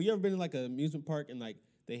 well, you ever been to like an amusement park and like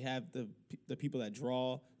they have the people that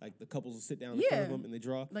draw, like the couples will sit down in front of Yeah. them and they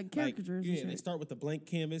draw Like caricatures and Yeah, they shit. start with a blank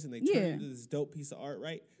canvas and they turn Yeah. it into this dope piece of art,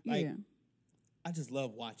 right? Like, Yeah. I just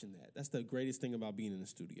love watching that. That's the greatest thing about being in the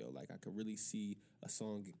studio. Like I could really see a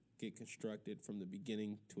song get constructed from the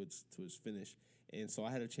beginning to its finish. And so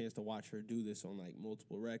I had a chance to watch her do this on like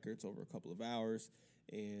multiple records over a couple of hours.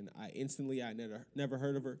 And I never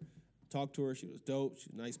heard of her. Talked to her. She was dope.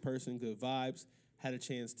 She's a nice person, good vibes. Had a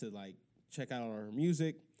chance to like check out her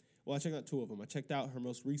music. Well, I checked out two of them. I checked out her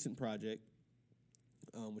most recent project,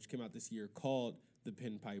 which came out this year, called The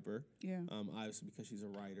Pin Piper. Yeah. Obviously because she's a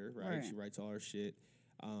writer, right? Right. She writes all her shit.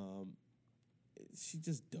 She's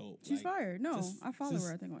just dope. She's Like, fired. No, just- I follow just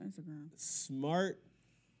her, I think, on Instagram. Smart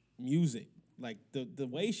music. Like the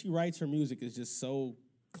way she writes her music is just so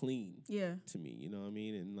clean Yeah. to me. You know what I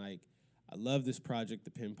mean? And like I love this project,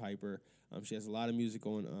 The Pin Piper. She has a lot of music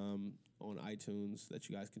on iTunes that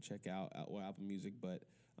you guys can check out or Apple Music. But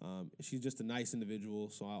she's just a nice individual.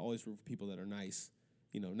 So I always root for people that are nice.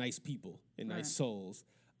 You know, nice people and Right. nice souls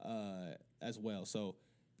as well. So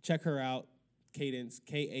check her out. Cadence,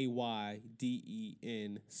 KAYDENCE.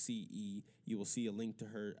 You will see a link to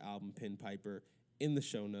her album Pin Piper in the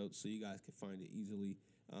show notes, so you guys can find it easily.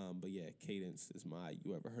 But yeah, Cadence is my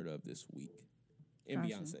you ever heard of this week, and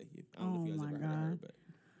Gotcha. Beyonce. I don't know if you Oh guys my ever heard of her, God. but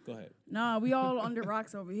go ahead. Nah, we all under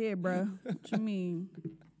rocks over here, bro. What you mean?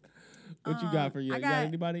 What you got for you? I You got got-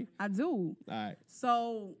 anybody? I do. All right.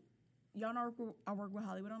 So, y'all know I work with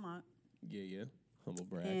Hollywood Unlocked. Yeah. Humble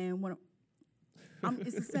brag. And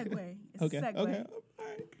it's a segue. It's Okay. a segue. Okay. All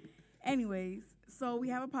right. Anyways, so we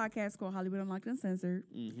have a podcast called Hollywood Unlocked Uncensored,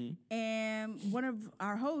 and one of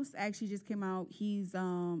our hosts actually just came out. He's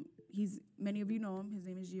many of you know him. His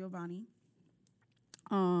name is Giovanni.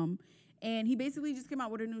 And he basically just came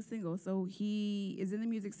out with a new single. So he is in the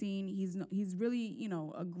music scene. He's really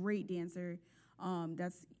a great dancer.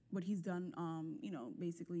 That's what he's done.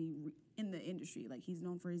 Basically in the industry, like he's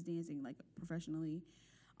known for his dancing, like professionally.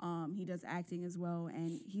 He does acting as well,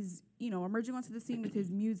 and he's emerging onto the scene with his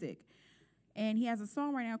music. And he has a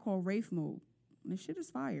song right now called Rafe Mode. And the shit is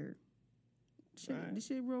fire. Right. This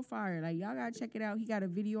shit real fire. Like y'all gotta check it out. He got a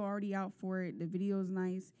video already out for it. The video is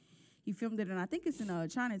nice. He filmed it, and I think it's in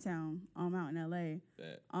Chinatown, out in LA.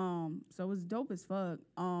 Bet. So it's dope as fuck.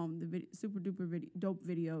 Super duper dope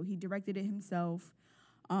video. He directed it himself.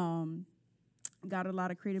 Got a lot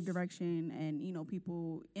of creative direction and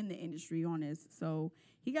people in the industry on this. So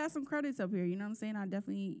he got some credits up here. You know what I'm saying? I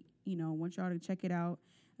definitely want y'all to check it out.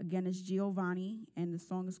 Again, it's Giovanni, and the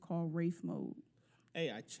song is called Rafe Mode. Hey,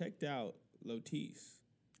 I checked out Lotis.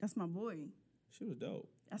 That's my boy. She was dope.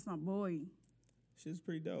 That's my boy. She was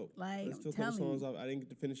pretty dope. Like, I listened to a couple songs. I didn't get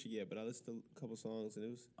to finish it yet, but I listened to a couple songs and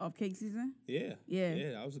it was Off Cake Season? yeah.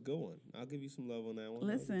 Yeah. That was a good one. I'll give you some love on that one.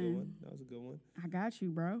 Listen. That was a good one. I got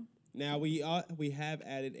you, bro. Now we have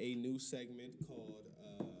added a new segment called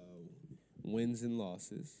Wins and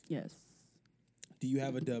Losses. Yes. Do you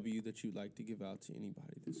have a W that you'd like to give out to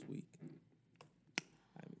anybody this week?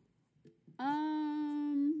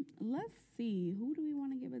 Let's see. Who do we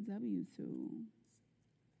want to give a W to?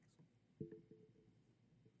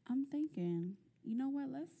 I'm thinking. You know what?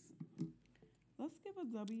 Let's give a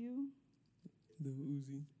W. Lil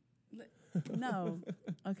Uzi. No.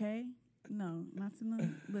 Okay. No, not to know.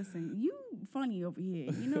 Listen, you funny over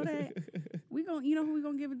here. You know that? You know who we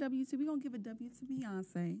gonna give a W to? We gonna give a W to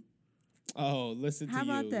Beyonce. Oh, listen to How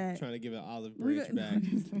about you that? trying to give an olive branch back.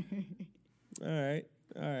 All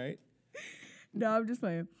right. No, I'm just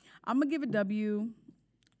playing. I'm gonna give a W.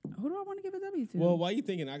 Who do I want to give a W to? Well, while you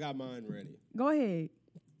thinking, I got mine ready. Go ahead.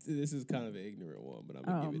 This is kind of an ignorant one, but I'm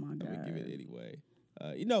gonna give it anyway.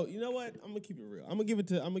 You know what? I'm gonna keep it real. I'm gonna give it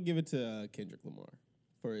to Kendrick Lamar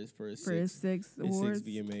for his six awards.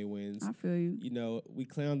 VMA wins. I feel you. You know, we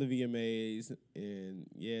clown the VMAs, and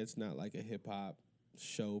yeah, it's not like a hip hop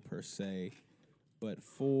show per se, but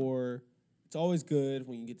it's always good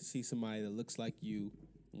when you get to see somebody that looks like you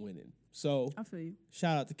winning. So I feel you.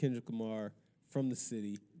 Shout out to Kendrick Lamar from the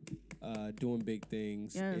city, doing big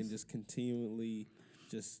things and just continually,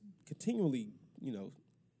 you know,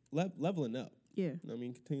 leveling up. Yeah. You know what I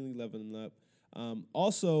mean, continually leveling up.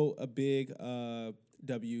 Also, a big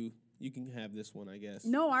W. You can have this one, I guess.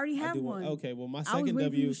 No, I already have one. Okay, well, my I second was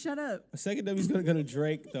waiting W. for you to shut up. My second W is going to go to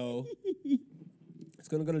Drake, though. It's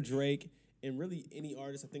going to go to Drake and really any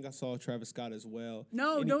artist. I think I saw Travis Scott as well.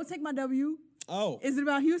 No, don't take my W. Oh. Is it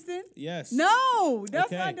about Houston? Yes. No,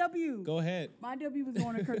 that's okay. my W. Go ahead. My W was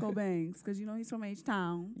going to Kurt Cobain because you know he's from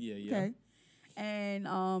H-Town. Yeah. Okay. And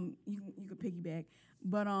you could piggyback,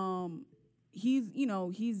 but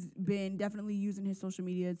he's been definitely using his social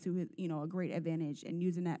media to his a great advantage and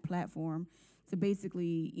using that platform to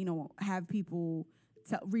basically have people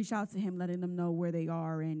reach out to him, letting them know where they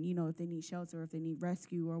are and if they need shelter, if they need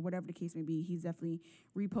rescue or whatever the case may be. He's definitely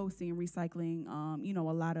reposting and recycling a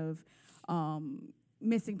lot of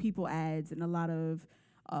missing people ads and a lot of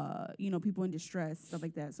people in distress, stuff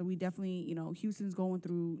like that. So we definitely, Houston's going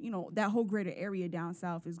through, that whole greater area down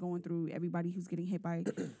south is going through everybody who's getting hit by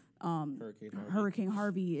Hurricane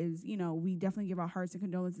Harvey is, we definitely give our hearts and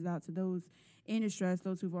condolences out to those in distress,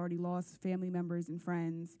 those who've already lost family members and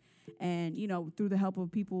friends. And, through the help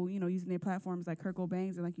of people, using their platforms like Kurt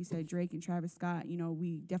Cobain's and like you said, Drake and Travis Scott,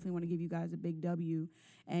 we definitely want to give you guys a big W.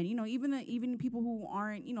 And, even people who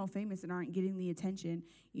aren't, famous and aren't getting the attention,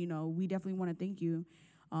 we definitely want to thank you.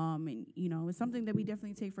 And, it's something that we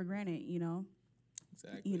definitely take for granted,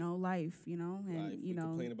 Exactly. Life, and, life. We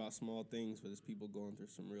complain about small things, but there's people going through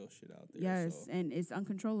some real shit out there. Yes, so. And it's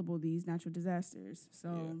uncontrollable, these natural disasters.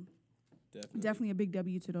 So yeah, definitely a big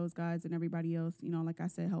W to those guys and everybody else, like I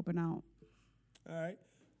said, helping out. All right.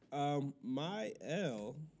 My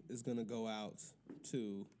L is going to go out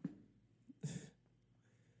to...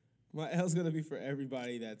 My L is going to be for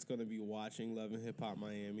everybody that's going to be watching Love and Hip Hop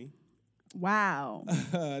Miami. Wow.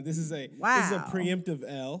 This is a preemptive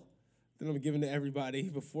L that I'm giving to everybody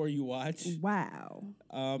before you watch. Wow.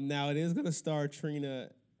 Now it is gonna star Trina,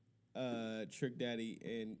 Trick Daddy,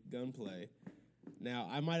 and Gunplay. Now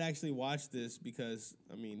I might actually watch this because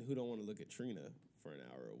who don't want to look at Trina for an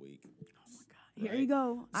hour a week? Oh my God! Right? Here you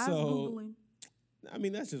go. I was Googling.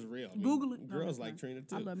 That's just real. Googling. Girls like Trina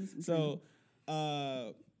too. I love me some Trina.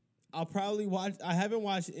 So, I'll probably watch. I haven't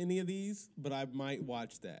watched any of these, but I might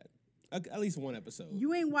watch that. At least one episode.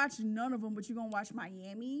 You ain't watched none of them, but you gonna watch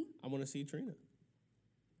Miami? I want to see Trina.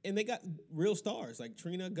 And they got real stars like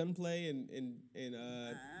Trina, Gunplay, and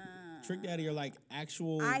Trick Daddy are like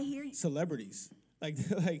actual celebrities.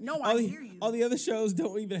 No, I hear you. All the other shows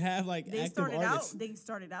don't even have active artists. They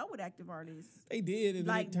started out with active artists. They did, and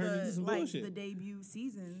then they turned into some bullshit. The debut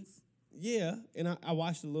seasons. Yeah, and I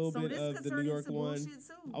watched a little bit of the New York one.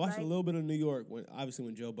 I watched a little bit of New York when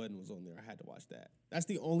Joe Budden was on there. I had to watch that. That's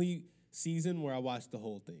the only season where I watched the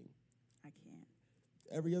whole thing. I can't.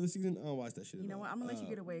 Every other season, I don't watch that shit. You know what? I'm gonna let you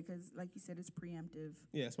get away because, like you said, it's preemptive.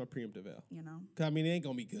 Yeah, it's my preemptive L. Cause it ain't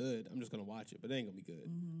gonna be good. I'm just gonna watch it, but it ain't gonna be good.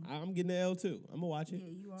 Mm-hmm. I'm getting the L too. I'm gonna watch it.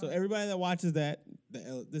 Yeah, you are. So everybody that watches that,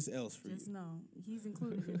 this L's for you. Just know he's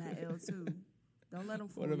included in that L too. Don't let him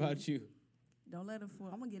fool you. What about you? Don't let him fool.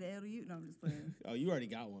 I'm gonna get an L to you. No, I'm just playing. Oh, you already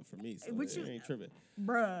got one for me, so you ain't tripping.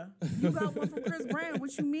 Bruh, you got one from Chris Brown.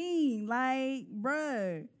 What you mean?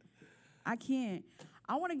 Bruh. I can't.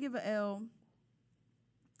 I want to give a L.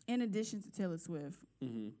 In addition to Taylor Swift,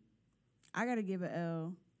 I gotta give a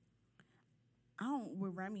L.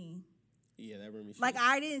 With Remy. Yeah, that Remy shit. Like,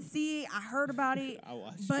 I didn't see it. I heard about it. I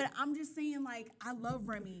watched but it. I'm just saying, like, I love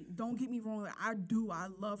Remy. Don't get me wrong. I do. I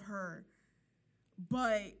love her.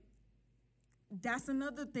 But that's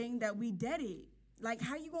another thing that we deaded. Like,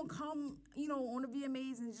 how you gonna come, on the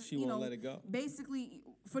VMAs and just, She won't let it go. Basically,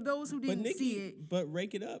 for those who didn't see it. But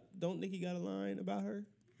rake it up. Don't Nicki got a line about her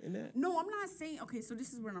in that? No, I'm not saying. Okay, so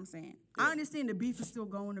this is what I'm saying. Yeah. I understand the beef is still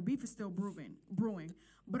going. The beef is still brewing.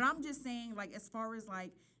 But I'm just saying, like, as far as,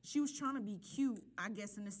 like, she was trying to be cute, I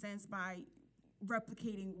guess, in a sense, by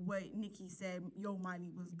replicating what Nicki said, Yo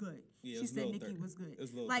Miley was good. Yeah, she said Nicki was good. It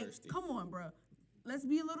was a little like, thirsty. Come on, bro. Let's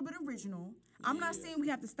be a little bit original. I'm not saying we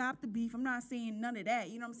have to stop the beef. I'm not saying none of that.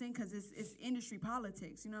 You know what I'm saying? Because it's industry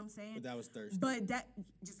politics. You know what I'm saying? But that was thirsty. But that,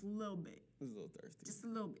 just a little bit. It was a little thirsty. Just a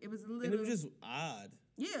little bit. It was a little. And it was just odd.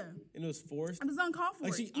 Yeah. And it was forced. It was uncalled for.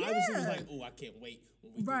 Like, she obviously was like, oh, I can't wait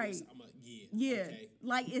when we do this. I'm like, yeah. Okay.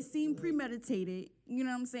 Like, it seemed premeditated. You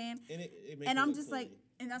know what I'm saying? And it made and I'm look just corny. like,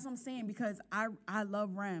 and that's what I'm saying, because I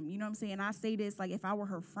love Rem. You know what I'm saying? And I say this, like, if I were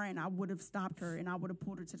her friend, I would have stopped her and I would have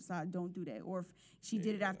pulled her to the side. Don't do that. Or if she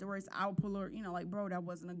did it afterwards, I would pull her, like, bro, that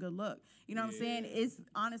wasn't a good look. You know what I'm saying? It's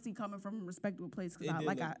honestly coming from a respectable place, because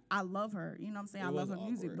I love her. You know what I'm saying? I love her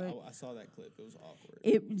music. But I saw that clip. It was awkward.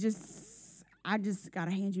 I just got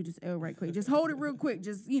to hand you this L right quick. Just hold it real quick.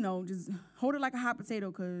 Just hold it like a hot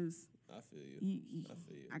potato, because I feel you. I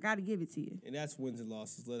feel you. I got to give it to you. And that's wins and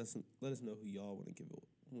losses. Let us know who y'all want to give a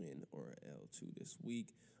win or an L to this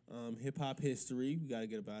week. Hip hop history. We got to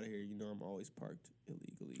get up out of here. You know I'm always parked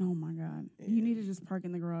illegally. Oh my God. You need to just park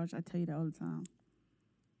in the garage. I tell you that all the time.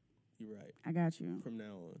 You're right. I got you. From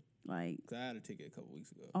now on. Like, 'cause I had a ticket a couple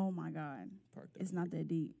weeks ago. Oh my God. Parked it's not that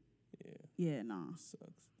deep. Yeah. Yeah, nah.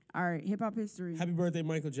 Sucks. All right, hip hop history. Happy birthday,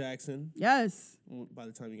 Michael Jackson. Yes. By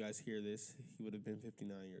the time you guys hear this, he would have been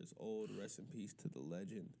 59 years old. Rest in peace to the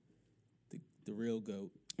legend, the real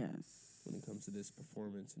GOAT. Yes. When it comes to this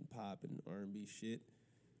performance and pop and R&B shit.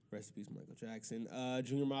 Rest in peace, Michael Jackson.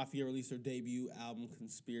 Junior Mafia released their debut album,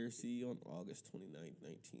 Conspiracy, on August 29th,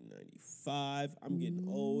 1995. I'm getting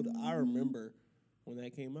old. I remember when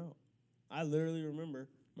that came out. I literally remember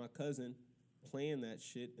my cousin playing that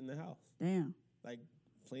shit in the house. Damn. Like,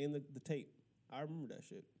 playing the tape. I remember that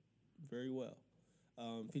shit very well.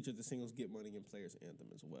 Featured the singles Get Money and Players Anthem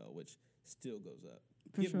as well, which still goes up.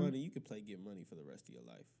 Get Money, you could play Get Money for the rest of your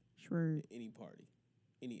life. Sure. At any party,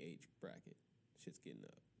 any age bracket. Shit's getting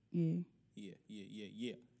up. Yeah.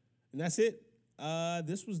 Yeah. And that's it.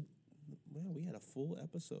 This was, we had a full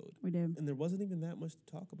episode. We did. And there wasn't even that much to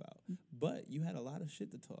talk about. But you had a lot of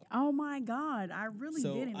shit to talk. Oh my God, I really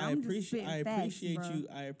didn't. I appreciate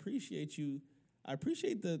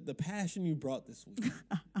the passion you brought this week.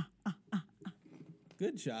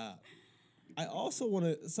 Good job. I also want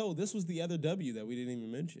to. So this was the other W that we didn't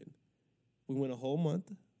even mention. We went a whole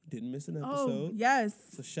month, didn't miss an episode. Oh yes.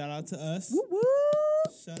 So shout out to us. Woo woo.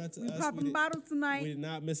 Shout out to we us. Popping bottles tonight. We did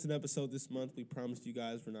not miss an episode this month. We promised you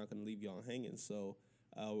guys we're not going to leave y'all hanging. So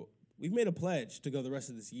we've made a pledge to go the rest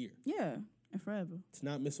of this year. Yeah, and forever. To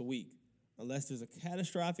not miss a week, unless there's a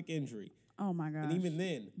catastrophic injury. Oh my gosh. And even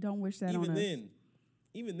then, don't wish that on us.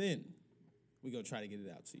 Even then, we're going to try to get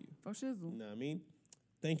it out to you. For shizzle. You know what I mean?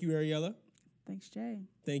 Thank you, Ariella. Thanks, Jay.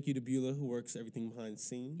 Thank you to Beulah, who works everything behind the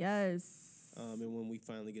scenes. Yes. And when we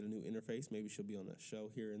finally get a new interface, maybe she'll be on a show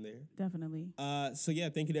here and there. Definitely. So, yeah,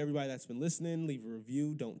 thank you to everybody that's been listening. Leave a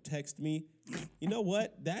review. Don't text me. You know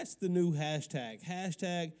what? That's the new hashtag.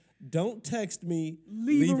 Hashtag don't text me.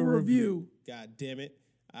 Leave a review. God damn it.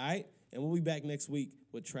 All right? And we'll be back next week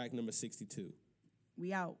with track number 62.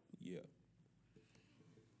 We out. Yeah.